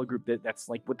a cappella group that's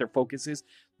like what their focus is,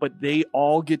 but they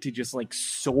all get to just like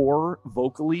soar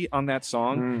vocally on that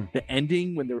song. The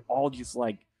ending, when they're all just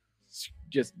like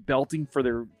just belting for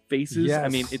their faces. Yes. I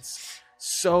mean, it's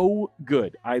so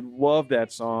good. I love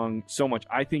that song so much.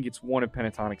 I think it's one of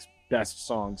Pentatonic's best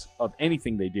songs of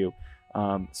anything they do.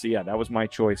 So yeah, that was my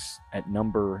choice at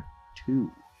number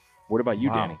 2. What about you,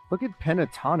 Danny? Look at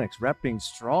Pentatonics repping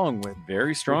strong with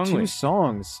very strongly 2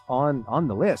 songs on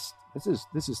the list. This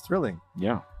is thrilling.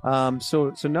 Yeah.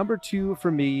 So number 2 for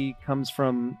me comes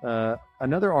from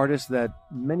another artist that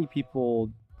many people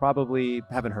probably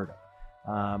haven't heard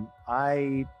of.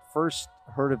 I first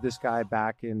heard of this guy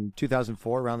back in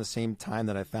 2004, around the same time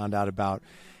that I found out about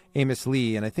Amos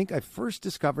Lee, and I think I first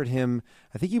discovered him.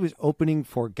 I think he was opening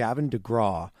for Gavin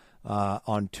DeGraw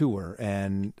on tour,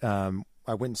 and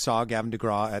I went and saw Gavin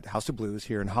DeGraw at House of Blues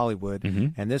here in Hollywood,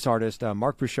 and this artist,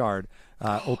 Mark Bouchard,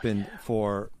 opened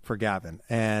for Gavin.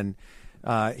 And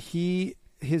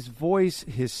his voice,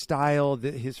 his style,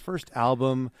 his first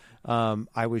album,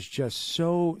 I was just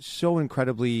so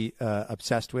incredibly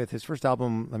obsessed with. His first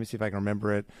album, let me see if I can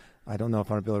remember it. I don't know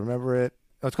if I'm going to be able to remember it.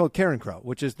 Oh, it's called Karen Crow,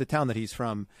 which is the town that he's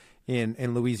from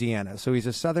in Louisiana. So he's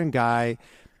a Southern guy.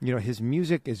 You know, his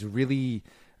music is really...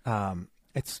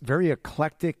 it's very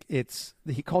eclectic.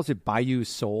 He calls it Bayou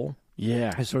Soul.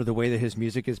 Yeah. Is sort of the way that his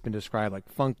music has been described, like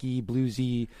funky,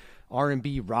 bluesy,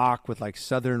 R&B rock with like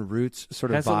Southern roots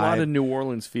sort of has vibe. A lot of New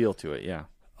Orleans feel to it, yeah.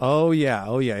 Oh yeah.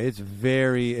 It's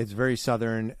very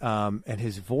Southern. And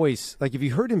his voice, like if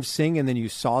you heard him sing and then you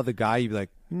saw the guy, you'd be like,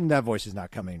 that voice is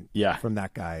not coming from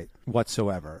that guy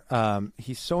whatsoever.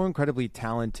 He's so incredibly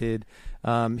talented.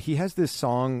 He has this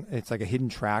song, it's like a hidden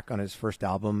track on his first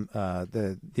album,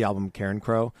 the album Karen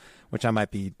Crow, which I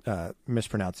might be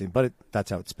mispronouncing, but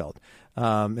that's how it's spelled.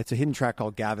 It's a hidden track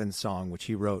called Gavin's Song, which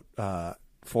he wrote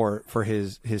for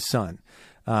his son,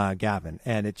 Gavin.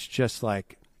 And it's just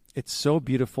like, it's so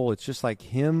beautiful. It's just like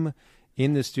him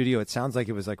in the studio. It sounds like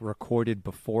it was like recorded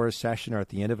before a session or at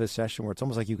the end of a session, where it's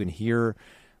almost like you can hear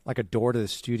like a door to the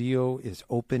studio is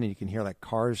open and you can hear like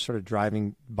cars sort of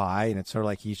driving by, and it's sort of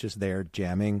like he's just there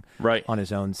jamming on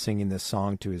his own, singing this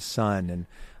song to his son.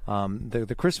 And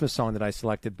the Christmas song that I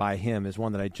selected by him is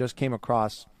one that I just came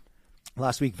across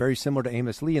last week, very similar to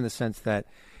Amos Lee in the sense that,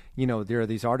 you know, there are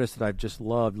these artists that I've just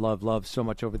loved so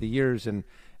much over the years and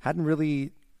hadn't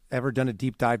really ever done a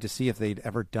deep dive to see if they'd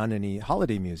ever done any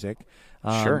holiday music.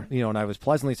 You know, and I was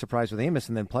pleasantly surprised with Amos,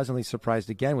 and then pleasantly surprised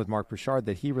again with Mark Bouchard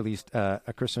that he released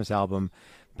a Christmas album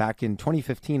back in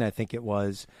 2015, I think it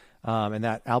was. And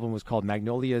that album was called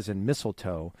Magnolias and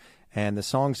Mistletoe. And the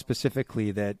song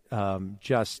specifically that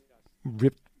just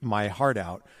ripped my heart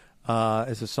out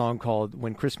is a song called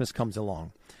When Christmas Comes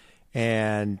Along.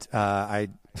 And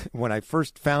when I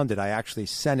first found it, I actually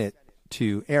sent it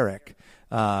to Eric,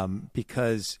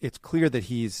 because it's clear that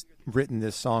he's written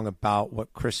this song about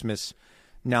what Christmas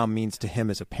now means to him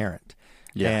as a parent.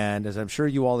 Yeah. And as I'm sure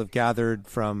you all have gathered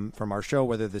from our show,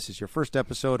 whether this is your first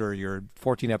episode or you're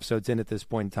 14 episodes in at this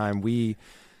point in time,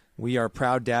 we are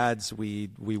proud dads. We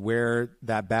wear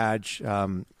that badge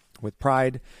with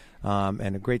pride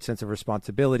and a great sense of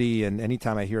responsibility. And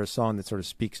anytime I hear a song that sort of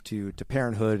speaks to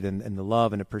parenthood and the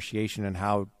love and appreciation and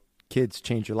how kids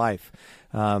change your life,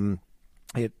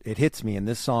 it hits me. And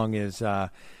this song is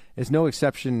is no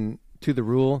exception to the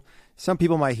rule. Some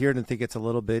people might hear it and think it's a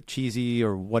little bit cheesy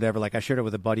or whatever. Like I shared it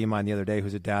with a buddy of mine the other day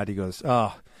who's a dad. He goes,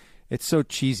 "Oh, it's so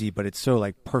cheesy, but it's so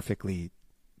like perfectly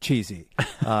cheesy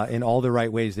in all the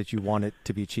right ways that you want it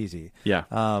to be cheesy." Yeah.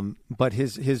 But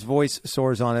his voice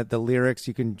soars on it. The lyrics,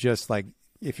 you can just like,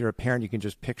 if you're a parent, you can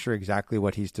just picture exactly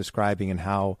what he's describing and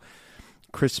how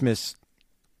Christmas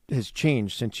has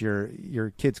changed since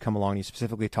your kids come along. He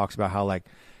specifically talks about how, like,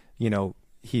 you know,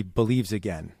 he believes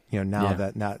again, you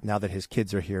know, now that his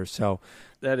kids are here. So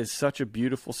that is such a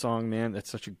beautiful song, man.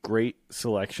 That's such a great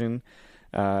selection.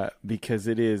 Because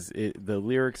the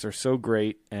lyrics are so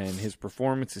great and his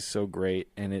performance is so great,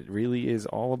 and it really is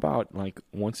all about, like,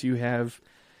 once you have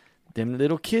them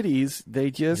little kitties,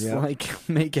 they just like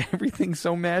make everything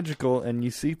so magical, and you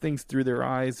see things through their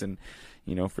eyes. And,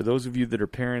 you know, for those of you that are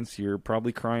parents, you're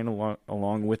probably crying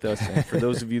along with us. And for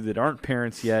those of you that aren't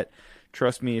parents yet,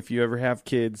 trust me, if you ever have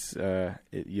kids,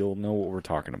 you'll know what we're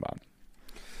talking about.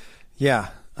 Yeah.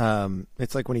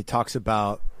 It's like when he talks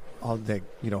about,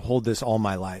 hold this all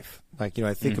my life. Like, you know,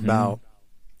 I think about,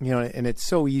 you know, and it's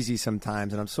so easy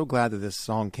sometimes. And I'm so glad that this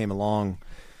song came along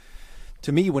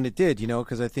to me when it did, you know,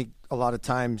 because I think a lot of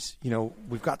times, you know,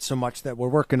 we've got so much that we're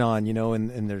working on, you know,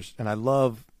 and I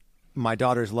love my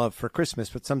daughter's love for Christmas,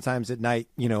 but sometimes at night,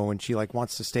 you know, when she like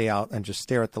wants to stay out and just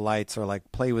stare at the lights or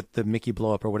like play with the Mickey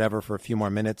blow up or whatever for a few more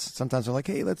minutes, sometimes we're like,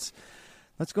 hey, let's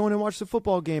go in and watch the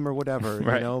football game or whatever,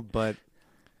 right. You know, but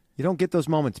you don't get those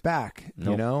moments back,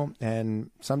 Nope. You know, and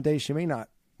some days she may not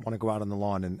want to go out on the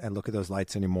lawn and look at those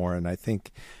lights anymore. And I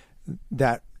think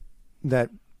that the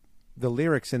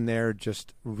lyrics in there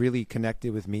just really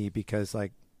connected with me because,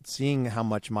 like, seeing how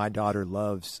much my daughter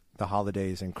loves the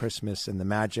holidays and Christmas and the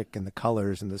magic and the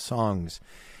colors and the songs,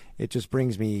 it just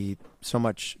brings me so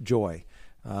much joy.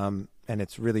 And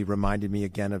it's really reminded me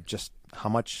again of just how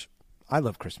much I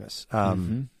love Christmas.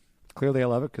 Clearly I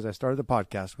love it because I started the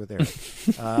podcast with Eric.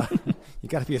 You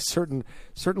got to be a certain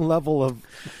level of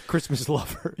Christmas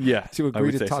lover to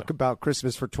agree to talk about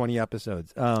Christmas for 20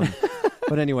 episodes.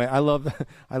 But anyway, I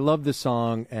love this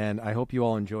song, and I hope you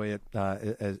all enjoy it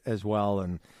as well.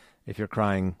 And if you're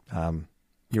crying,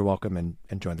 you're welcome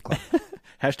and join the club.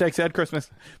 Hashtag sad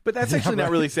Christmas. But that's actually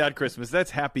not really sad Christmas.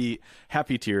 That's happy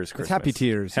tears Christmas. It's happy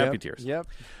tears. Happy tears. Yep.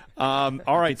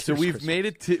 All right, so we've made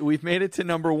it to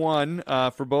number one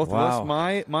for both of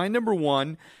us. My number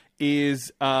one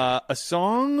is a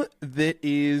song that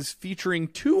is featuring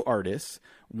two artists,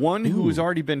 one who has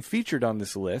already been featured on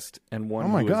this list and one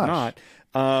who is not.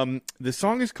 The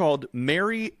song is called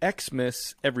Merry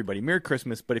Xmas, everybody. Merry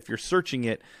Christmas, but if you're searching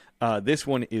it, this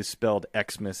one is spelled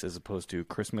Xmas as opposed to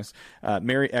Christmas.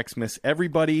 Merry Xmas,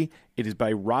 everybody. It is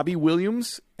by Robbie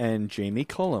Williams and Jamie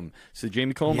Cullum. So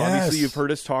Jamie Cullum, obviously you've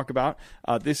heard us talk about.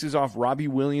 This is off Robbie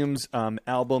Williams'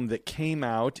 album that came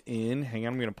out in, hang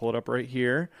on, I'm going to pull it up right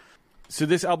here. So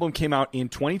this album came out in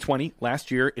 2020,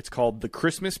 last year. It's called The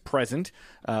Christmas Present.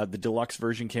 The deluxe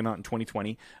version came out in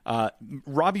 2020.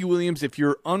 Robbie Williams, if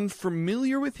you're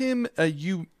unfamiliar with him, I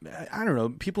don't know,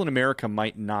 people in America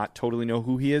might not totally know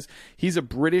who he is. He's a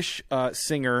British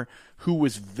singer who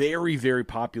was very, very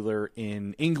popular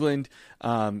in England,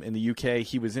 in the UK.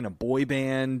 He was in a boy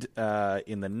band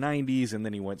in the 90s, and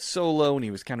then he went solo, and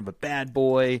he was kind of a bad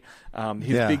boy.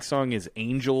 His big song is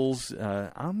Angels.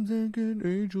 I'm thinking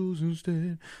angels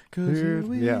instead, 'cause here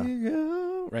we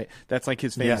go. Right? That's like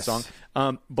his famous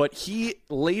song. But he,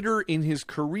 later in his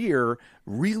career,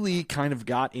 really kind of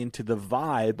got into the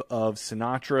vibe of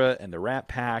Sinatra and the Rat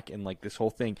Pack and like this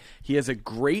whole thing. He has a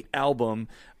great album.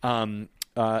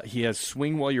 He has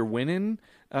Swing While You're Winning,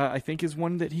 I think is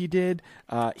one that he did.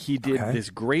 He did this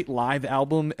great live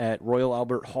album at Royal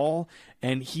Albert Hall.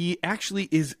 And he actually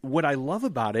is, what I love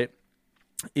about it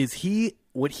is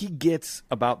what he gets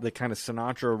about the kind of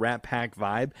Sinatra Rat Pack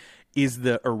vibe is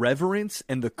the irreverence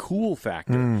and the cool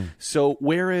factor. So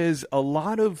whereas a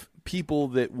lot of people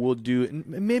that will do,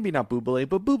 maybe not Bublé,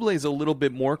 but Bublé is a little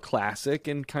bit more classic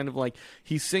and kind of like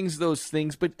he sings those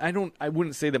things, but I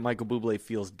wouldn't say that Michael Bublé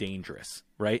feels dangerous,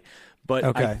 right?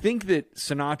 But I think that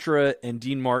Sinatra and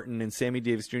Dean Martin and Sammy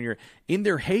Davis Jr. in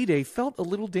their heyday felt a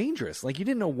little dangerous. Like you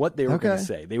didn't know what they were going to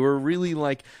say. They were really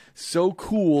like so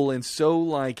cool and so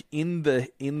like in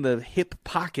the hip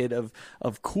pocket of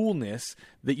coolness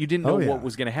that you didn't know what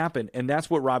was going to happen. And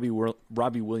that's what Robbie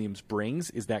Williams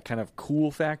brings, is that kind of cool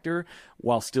factor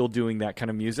while still doing that kind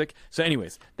of music. So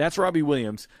anyways, that's Robbie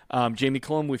Williams. Jamie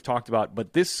Cullum we've talked about,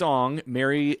 but this song,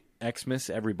 Merry Xmas,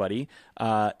 everybody,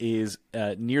 is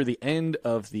near the end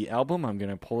of the album. I'm going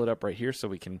to pull it up right here so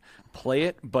we can play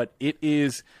it. But it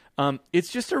is,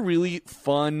 it's just a really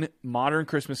fun modern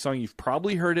Christmas song. You've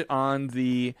probably heard it on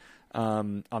the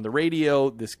on the radio.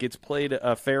 This gets played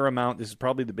a fair amount. This is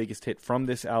probably the biggest hit from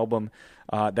this album.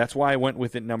 That's why I went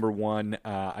with it number 1.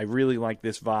 I really like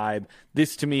this vibe.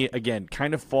 This, to me, again,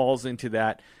 kind of falls into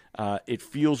that. It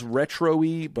feels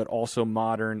retro-y, but also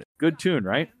modern. Good tune,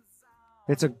 right?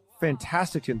 It's a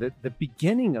fantastic tune. The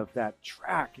beginning of that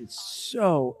track is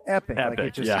so epic. Like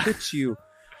it just hits you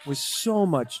with so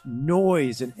much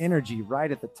noise and energy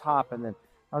right at the top. And then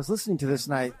I was listening to this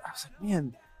and I was like,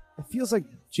 man, it feels like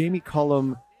Jamie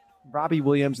Cullum, Robbie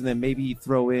Williams, and then maybe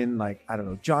throw in like, I don't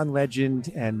know, John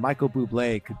Legend and Michael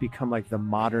Bublé could become like the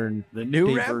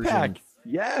new Rat Pack.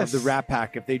 Yes. Of the Rat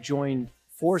Pack if they joined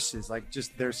forces, like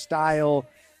just their style.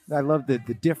 I love the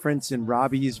difference in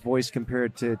Robbie's voice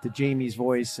compared to Jamie's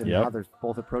voice and how they're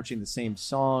both approaching the same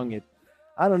song.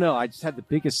 I don't know. I just had the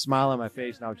biggest smile on my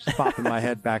face and I was just popping my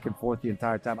head back and forth the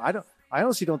entire time. I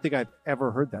honestly don't think I've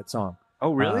ever heard that song.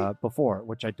 Oh, really? Before,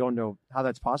 which I don't know how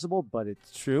that's possible, but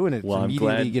it's true. And it's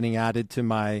immediately getting added to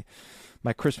my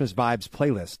Christmas Vibes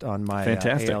playlist on my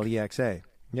ALEXA.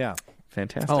 Yeah.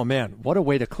 Fantastic. Oh, man. What a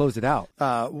way to close it out.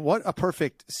 What a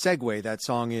perfect segue that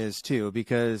song is, too,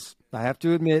 because I have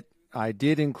to admit, I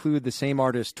did include the same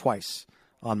artist twice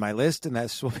on my list, and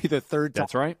this will be the third time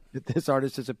right. that this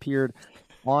artist has appeared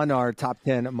on our top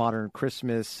 10 modern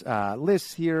Christmas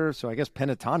lists here. So I guess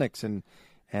Pentatonix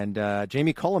and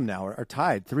Jamie Cullum now are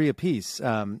tied 3 apiece.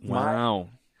 Wow.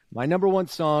 My number 1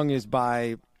 song is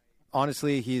by,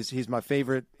 honestly, he's my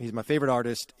favorite. He's my favorite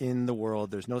artist in the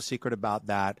world. There's no secret about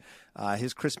that.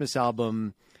 His Christmas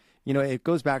album, it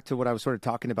goes back to what I was sort of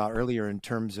talking about earlier in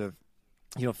terms of,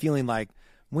 feeling like,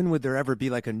 when would there ever be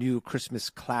like a new Christmas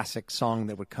classic song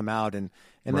that would come out? And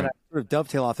then I sort of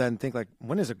dovetail off that and think like,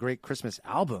 when is a great Christmas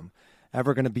album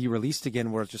ever going to be released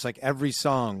again, where it's just like every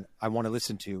song I want to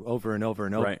listen to over and over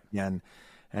and over again.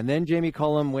 And then Jamie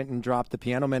Cullum went and dropped The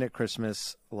Piano Man at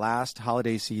Christmas last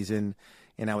holiday season,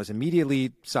 and I was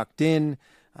immediately sucked in.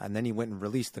 And then he went and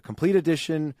released the complete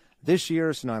edition this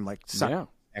year, so now I'm like sucked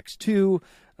X2.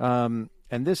 And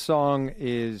this song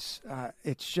is,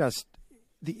 it's just,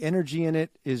 the energy in it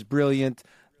is brilliant.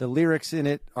 The lyrics in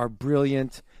it are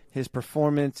brilliant. His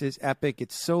performance is epic.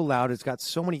 It's so loud. It's got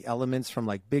so many elements from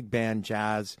like big band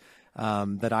jazz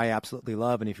that I absolutely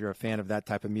love. And if you're a fan of that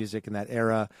type of music in that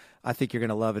era, I think you're going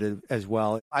to love it as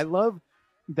well. I love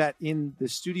that in the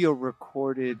studio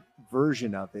recorded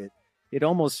version of it, it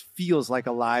almost feels like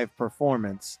a live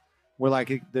performance where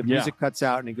like the music cuts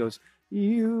out and it goes,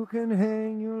 "You can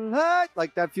hang your light."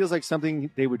 Like that feels like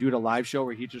something they would do at a live show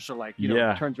where he just sort of like,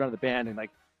 turns around to the band and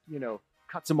like,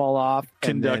 cuts them all off.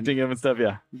 Conducting them and stuff,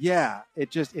 yeah. Yeah,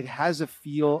 it has a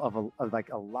feel of like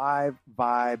a live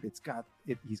vibe.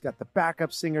 He's got the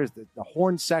backup singers. The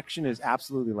horn section is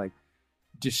absolutely like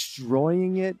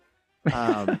destroying it.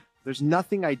 There's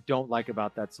nothing I don't like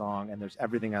about that song, and there's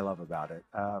everything I love about it.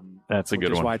 That's a good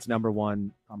one. Which is why it's number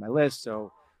 1 on my list.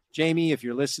 So, Jamie, if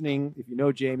you're listening, if you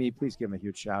know Jamie, please give him a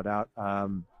huge shout out.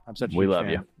 I'm such a huge fan.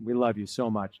 You. We love you so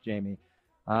much, Jamie.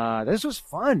 This was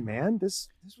fun, man. This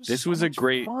was a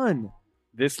great fun.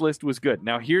 This list was good.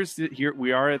 Now here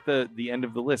we are at the end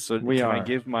of the list. So I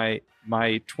give my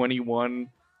 21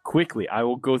 quickly? I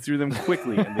will go through them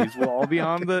quickly, and these will all be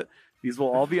on the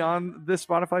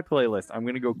Spotify playlist. I'm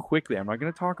going to go quickly. I'm not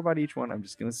going to talk about each one. I'm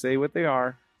just going to say what they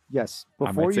are. Yes.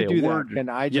 Before you do that,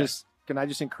 can I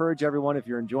just encourage everyone, if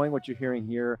you're enjoying what you're hearing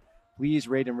here, please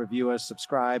rate and review us,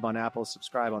 subscribe on Apple,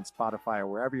 subscribe on Spotify, or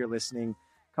wherever you're listening.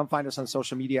 Come find us on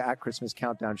social media at Christmas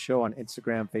Countdown Show on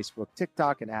Instagram, Facebook,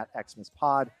 TikTok, and at Xmas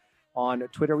Pod on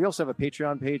Twitter. We also have a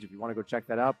Patreon page. If you want to go check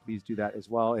that out, please do that as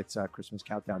well. It's Christmas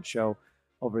Countdown Show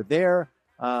over there.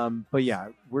 But yeah,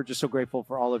 we're just so grateful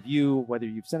for all of you, whether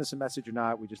you've sent us a message or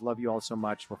not. We just love you all so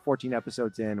much. We're 14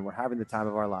 episodes in. We're having the time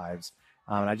of our lives.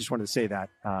 And I just wanted to say that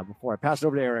before I pass it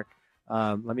over to Eric.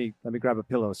 Let me grab a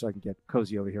pillow so I can get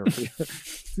cozy over here for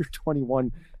your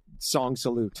 21 song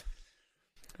salute.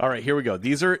 All right, here we go.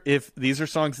 These are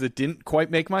songs that didn't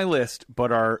quite make my list,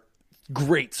 but are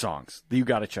great songs that you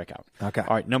got to check out. Okay.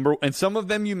 All right, and some of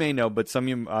them you may know, but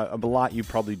a lot you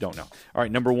probably don't know. All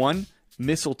right, number 1,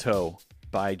 Mistletoe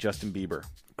by Justin Bieber.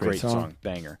 Great song,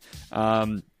 banger.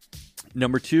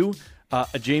 Number 2,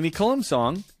 a Jamie Cullum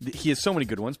song. He has so many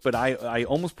good ones, but I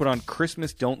almost put on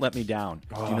Christmas Don't Let Me Down.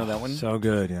 Do you know that one? So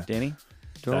good, yeah. Danny?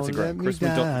 That's a great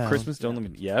Christmas Don't Let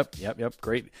Me. Yep.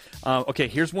 Great. Okay,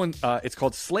 here's one. It's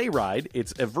called Sleigh Ride.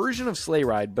 It's a version of Sleigh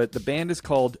Ride, but the band is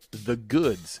called The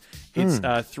Goods. It's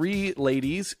 3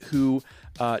 ladies who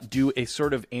do a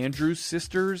sort of Andrews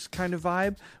Sisters kind of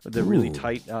vibe with the really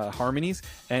tight harmonies.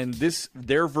 And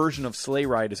their version of Sleigh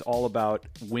Ride is all about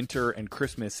winter and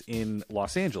Christmas in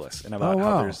Los Angeles, and about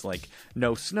how there's like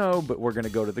no snow, but we're going to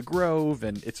go to the Grove,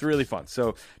 and it's really fun.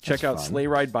 So check out Sleigh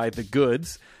Ride by The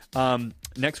Goods.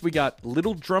 Next, we got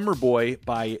Little Drummer Boy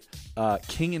by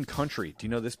King and Country. Do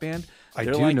you know this band? I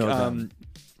do know them.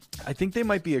 I think they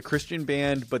might be a Christian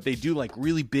band, but they do like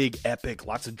really big, epic,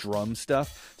 lots of drum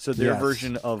stuff. So their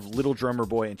version of Little Drummer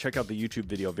Boy, and check out the YouTube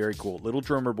video, very cool. Little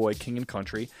Drummer Boy, King and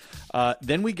Country.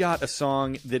 Then we got a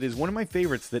song that is one of my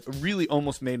favorites that really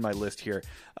almost made my list here,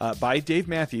 by Dave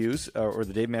Matthews, or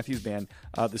the Dave Matthews Band.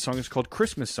 The song is called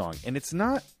Christmas Song, and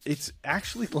it's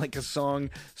actually like a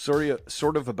song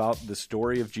sort of about the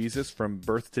story of Jesus from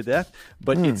birth to death,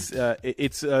 but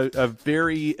it's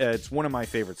one of my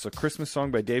favorites. So Christmas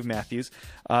Song by Dave Matthews.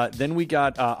 Then we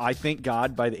got I Thank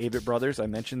God by the Avett Brothers. I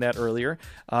mentioned that earlier.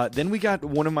 Then we got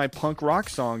one of my punk rock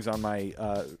songs on my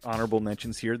honorable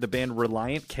mentions here. The band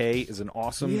Reliant K is an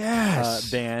awesome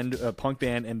punk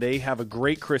band, and they have a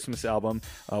great Christmas album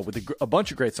with a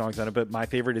bunch of great songs on it, but my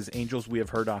favorite is Angels We Have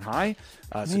Heard on High.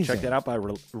 So check that out by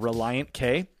Reliant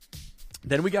K.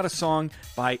 Then we got a song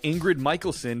by Ingrid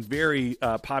Michaelson, very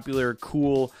popular,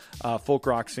 cool folk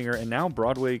rock singer and now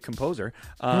Broadway composer,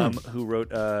 who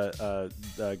wrote a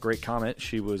great Comet.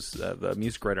 She was the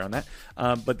music writer on that.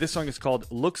 But this song is called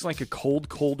Looks Like a Cold,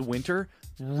 Cold Winter.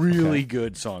 Really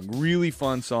good song. Really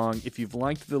fun song. If you've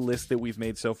liked the list that we've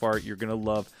made so far, you're going to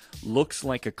love Looks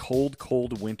Like a Cold,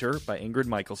 Cold Winter by Ingrid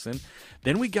Michaelson.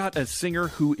 Then we got a singer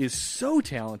who is so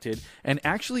talented and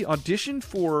actually auditioned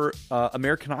for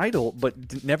American Idol,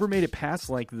 but never made it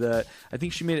past I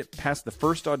think she made it past the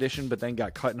first audition, but then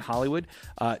got cut in Hollywood.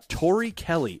 Tori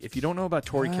Kelly. If you don't know about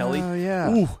Tori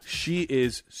Kelly, she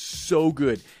is so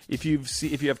good. If you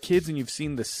have kids and you've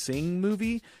seen the Sing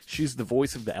movie, she's the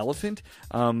voice of the elephant.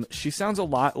 She sounds a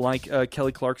lot like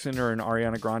Kelly Clarkson or an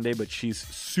Ariana Grande, but she's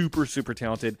super, super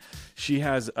talented. She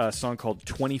has a song called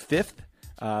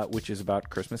 25th, which is about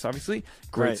Christmas, obviously.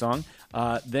 Great song.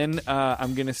 Then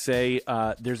I'm going to say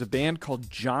there's a band called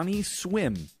Johnny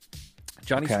Swim.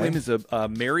 Johnny Swim is a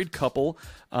married couple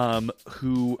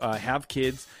who have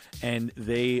kids, and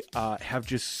they have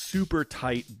just super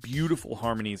tight, beautiful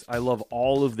harmonies. I love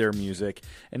all of their music,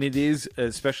 and it is,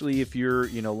 especially if you're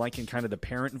liking kind of the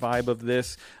parent vibe of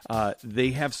this,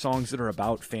 they have songs that are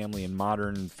about family and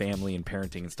modern family and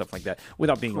parenting and stuff like that,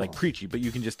 without being like preachy, but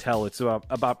you can just tell it's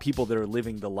about people that are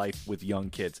living the life with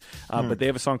young kids. But they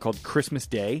have a song called Christmas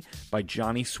Day by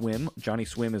Johnny Swim. Johnny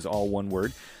Swim is all one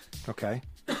word. Okay.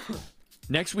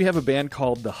 Next, we have a band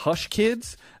called the Hush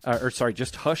Kids,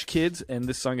 just Hush Kids, and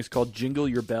this song is called Jingle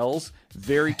Your Bells.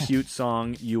 Very cute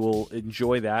song. You will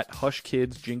enjoy that. Hush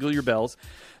Kids, Jingle Your Bells.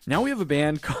 Now we have a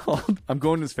band called, I'm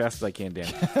going as fast as I can,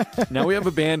 Dan. Now we have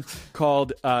a band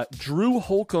called Drew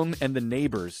Holcomb and the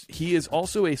Neighbors. He is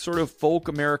also a sort of folk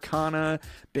Americana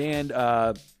band,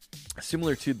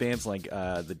 similar to bands like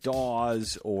the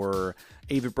Dawes or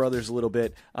Avett Brothers a little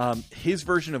bit. His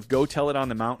version of Go Tell It on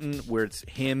the Mountain, where it's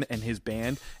him and his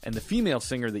band, and the female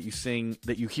singer that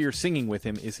you hear singing with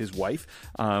him is his wife.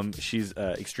 She's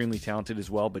extremely talented as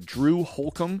well. But Drew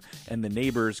Holcomb and the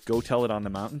Neighbors, Go Tell It on the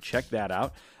Mountain. Check that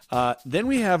out. Then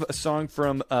we have a song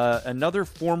from another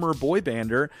former boy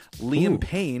bander, Liam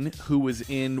Payne, who was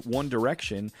in One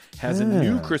Direction, has a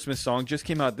new Christmas song, just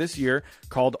came out this year,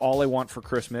 called All I Want for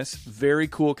Christmas. Very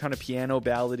cool, kind of piano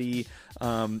ballady,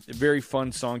 very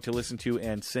fun song to listen to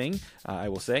and sing, I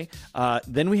will say.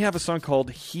 Then we have a song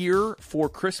called Here for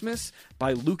Christmas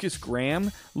by Lucas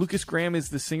Graham. Lucas Graham is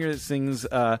the singer that sings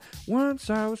Once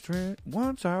I was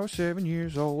 7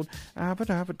 years old. You'd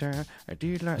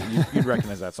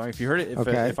recognize that song if you heard it,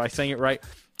 if I sang it right.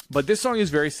 But this song is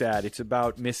very sad. It's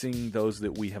about missing those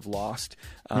that we have lost,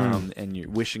 and you're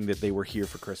wishing that they were here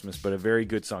for Christmas. But a very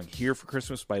good song, Here for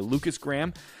Christmas by Lucas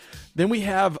Graham. Then we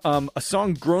have a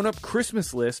song, Grown Up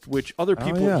Christmas List, which other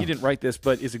people, he didn't write this,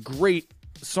 but is a great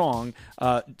song,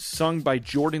 sung by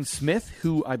Jordan Smith,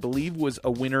 who I believe was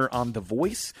a winner on The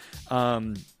Voice.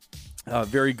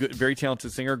 Very good, very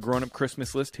talented singer. Grown Up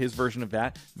Christmas List, his version of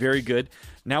that, very good.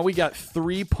 Now we got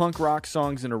 3 punk rock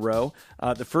songs in a row.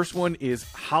 The first one is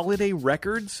Holiday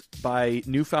Records by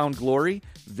Newfound Glory.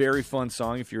 Very fun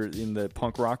song if you're in the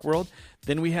punk rock world.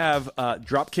 Then we have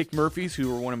Dropkick Murphys,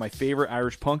 who are one of my favorite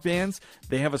Irish punk bands.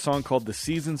 They have a song called The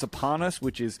Season's Upon Us,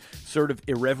 which is sort of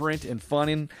irreverent and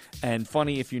funny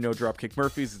if you know Dropkick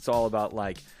Murphys. It's all about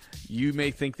like you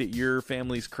may think that your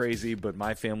family's crazy, but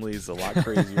my family is a lot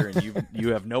crazier, and you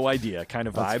have no idea kind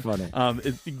of vibe. That's funny.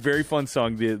 It's a very fun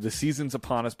song, The Season's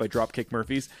Upon Us by Dropkick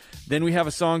Murphys. Then we have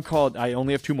a song called, I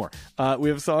only have two more. We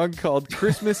have a song called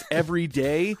Christmas Every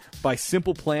Day by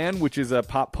Simple Plan, which is a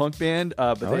pop punk band,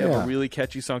 but they have a really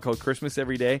catchy song called Christmas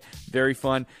Every Day. Very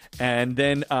fun. And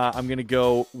then I'm going to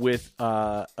go with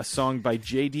a song by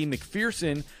J.D.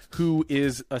 McPherson, who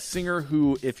is a singer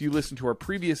who, if you listen to our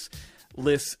previous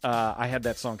lists, I had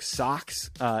that song Socks,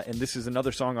 and this is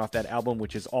another song off that album,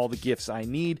 which is All the Gifts I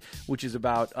Need, which is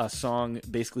about a song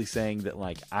basically saying that,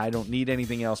 like, I don't need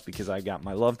anything else because I got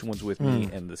my loved ones with me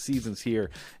and the season's here,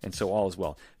 and so all is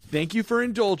well. Thank you for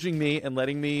indulging me and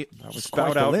letting me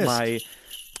spout out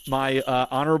my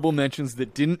honorable mentions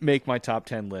that didn't make my top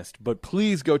 10 list, but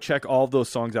please go check all of those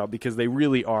songs out because they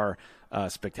really are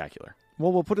spectacular.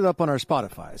 Well, we'll put it up on our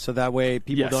Spotify, so that way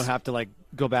people don't have to, like,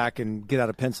 go back and get out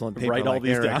a pencil and paper write all like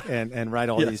these Eric down. and write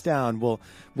all these down. We'll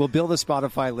build a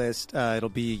Spotify list. It'll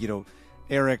be, you know,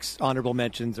 Eric's honorable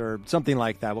mentions or something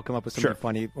like that. We'll come up with something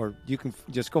funny, or you can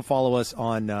just go follow us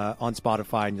on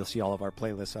Spotify, and you'll see all of our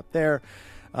playlists up there.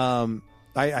 I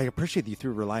appreciate that you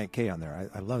threw Reliant K on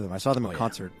there. I love them. I saw them in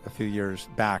concert a few years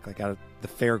back, like out of the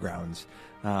fairgrounds.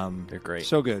 They're great.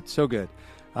 So good, so good.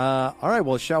 All right,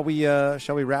 well, shall we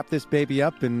wrap this baby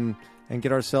up and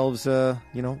get ourselves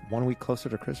 1 week closer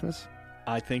to Christmas?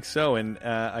 I think so, and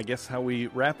I guess how we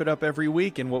wrap it up every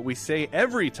week and what we say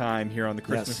every time here on the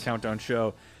Christmas Countdown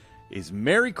Show is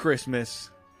Merry Christmas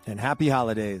and Happy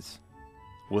Holidays.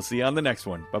 We'll see you on the next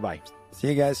one. Bye-bye. See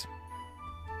you guys.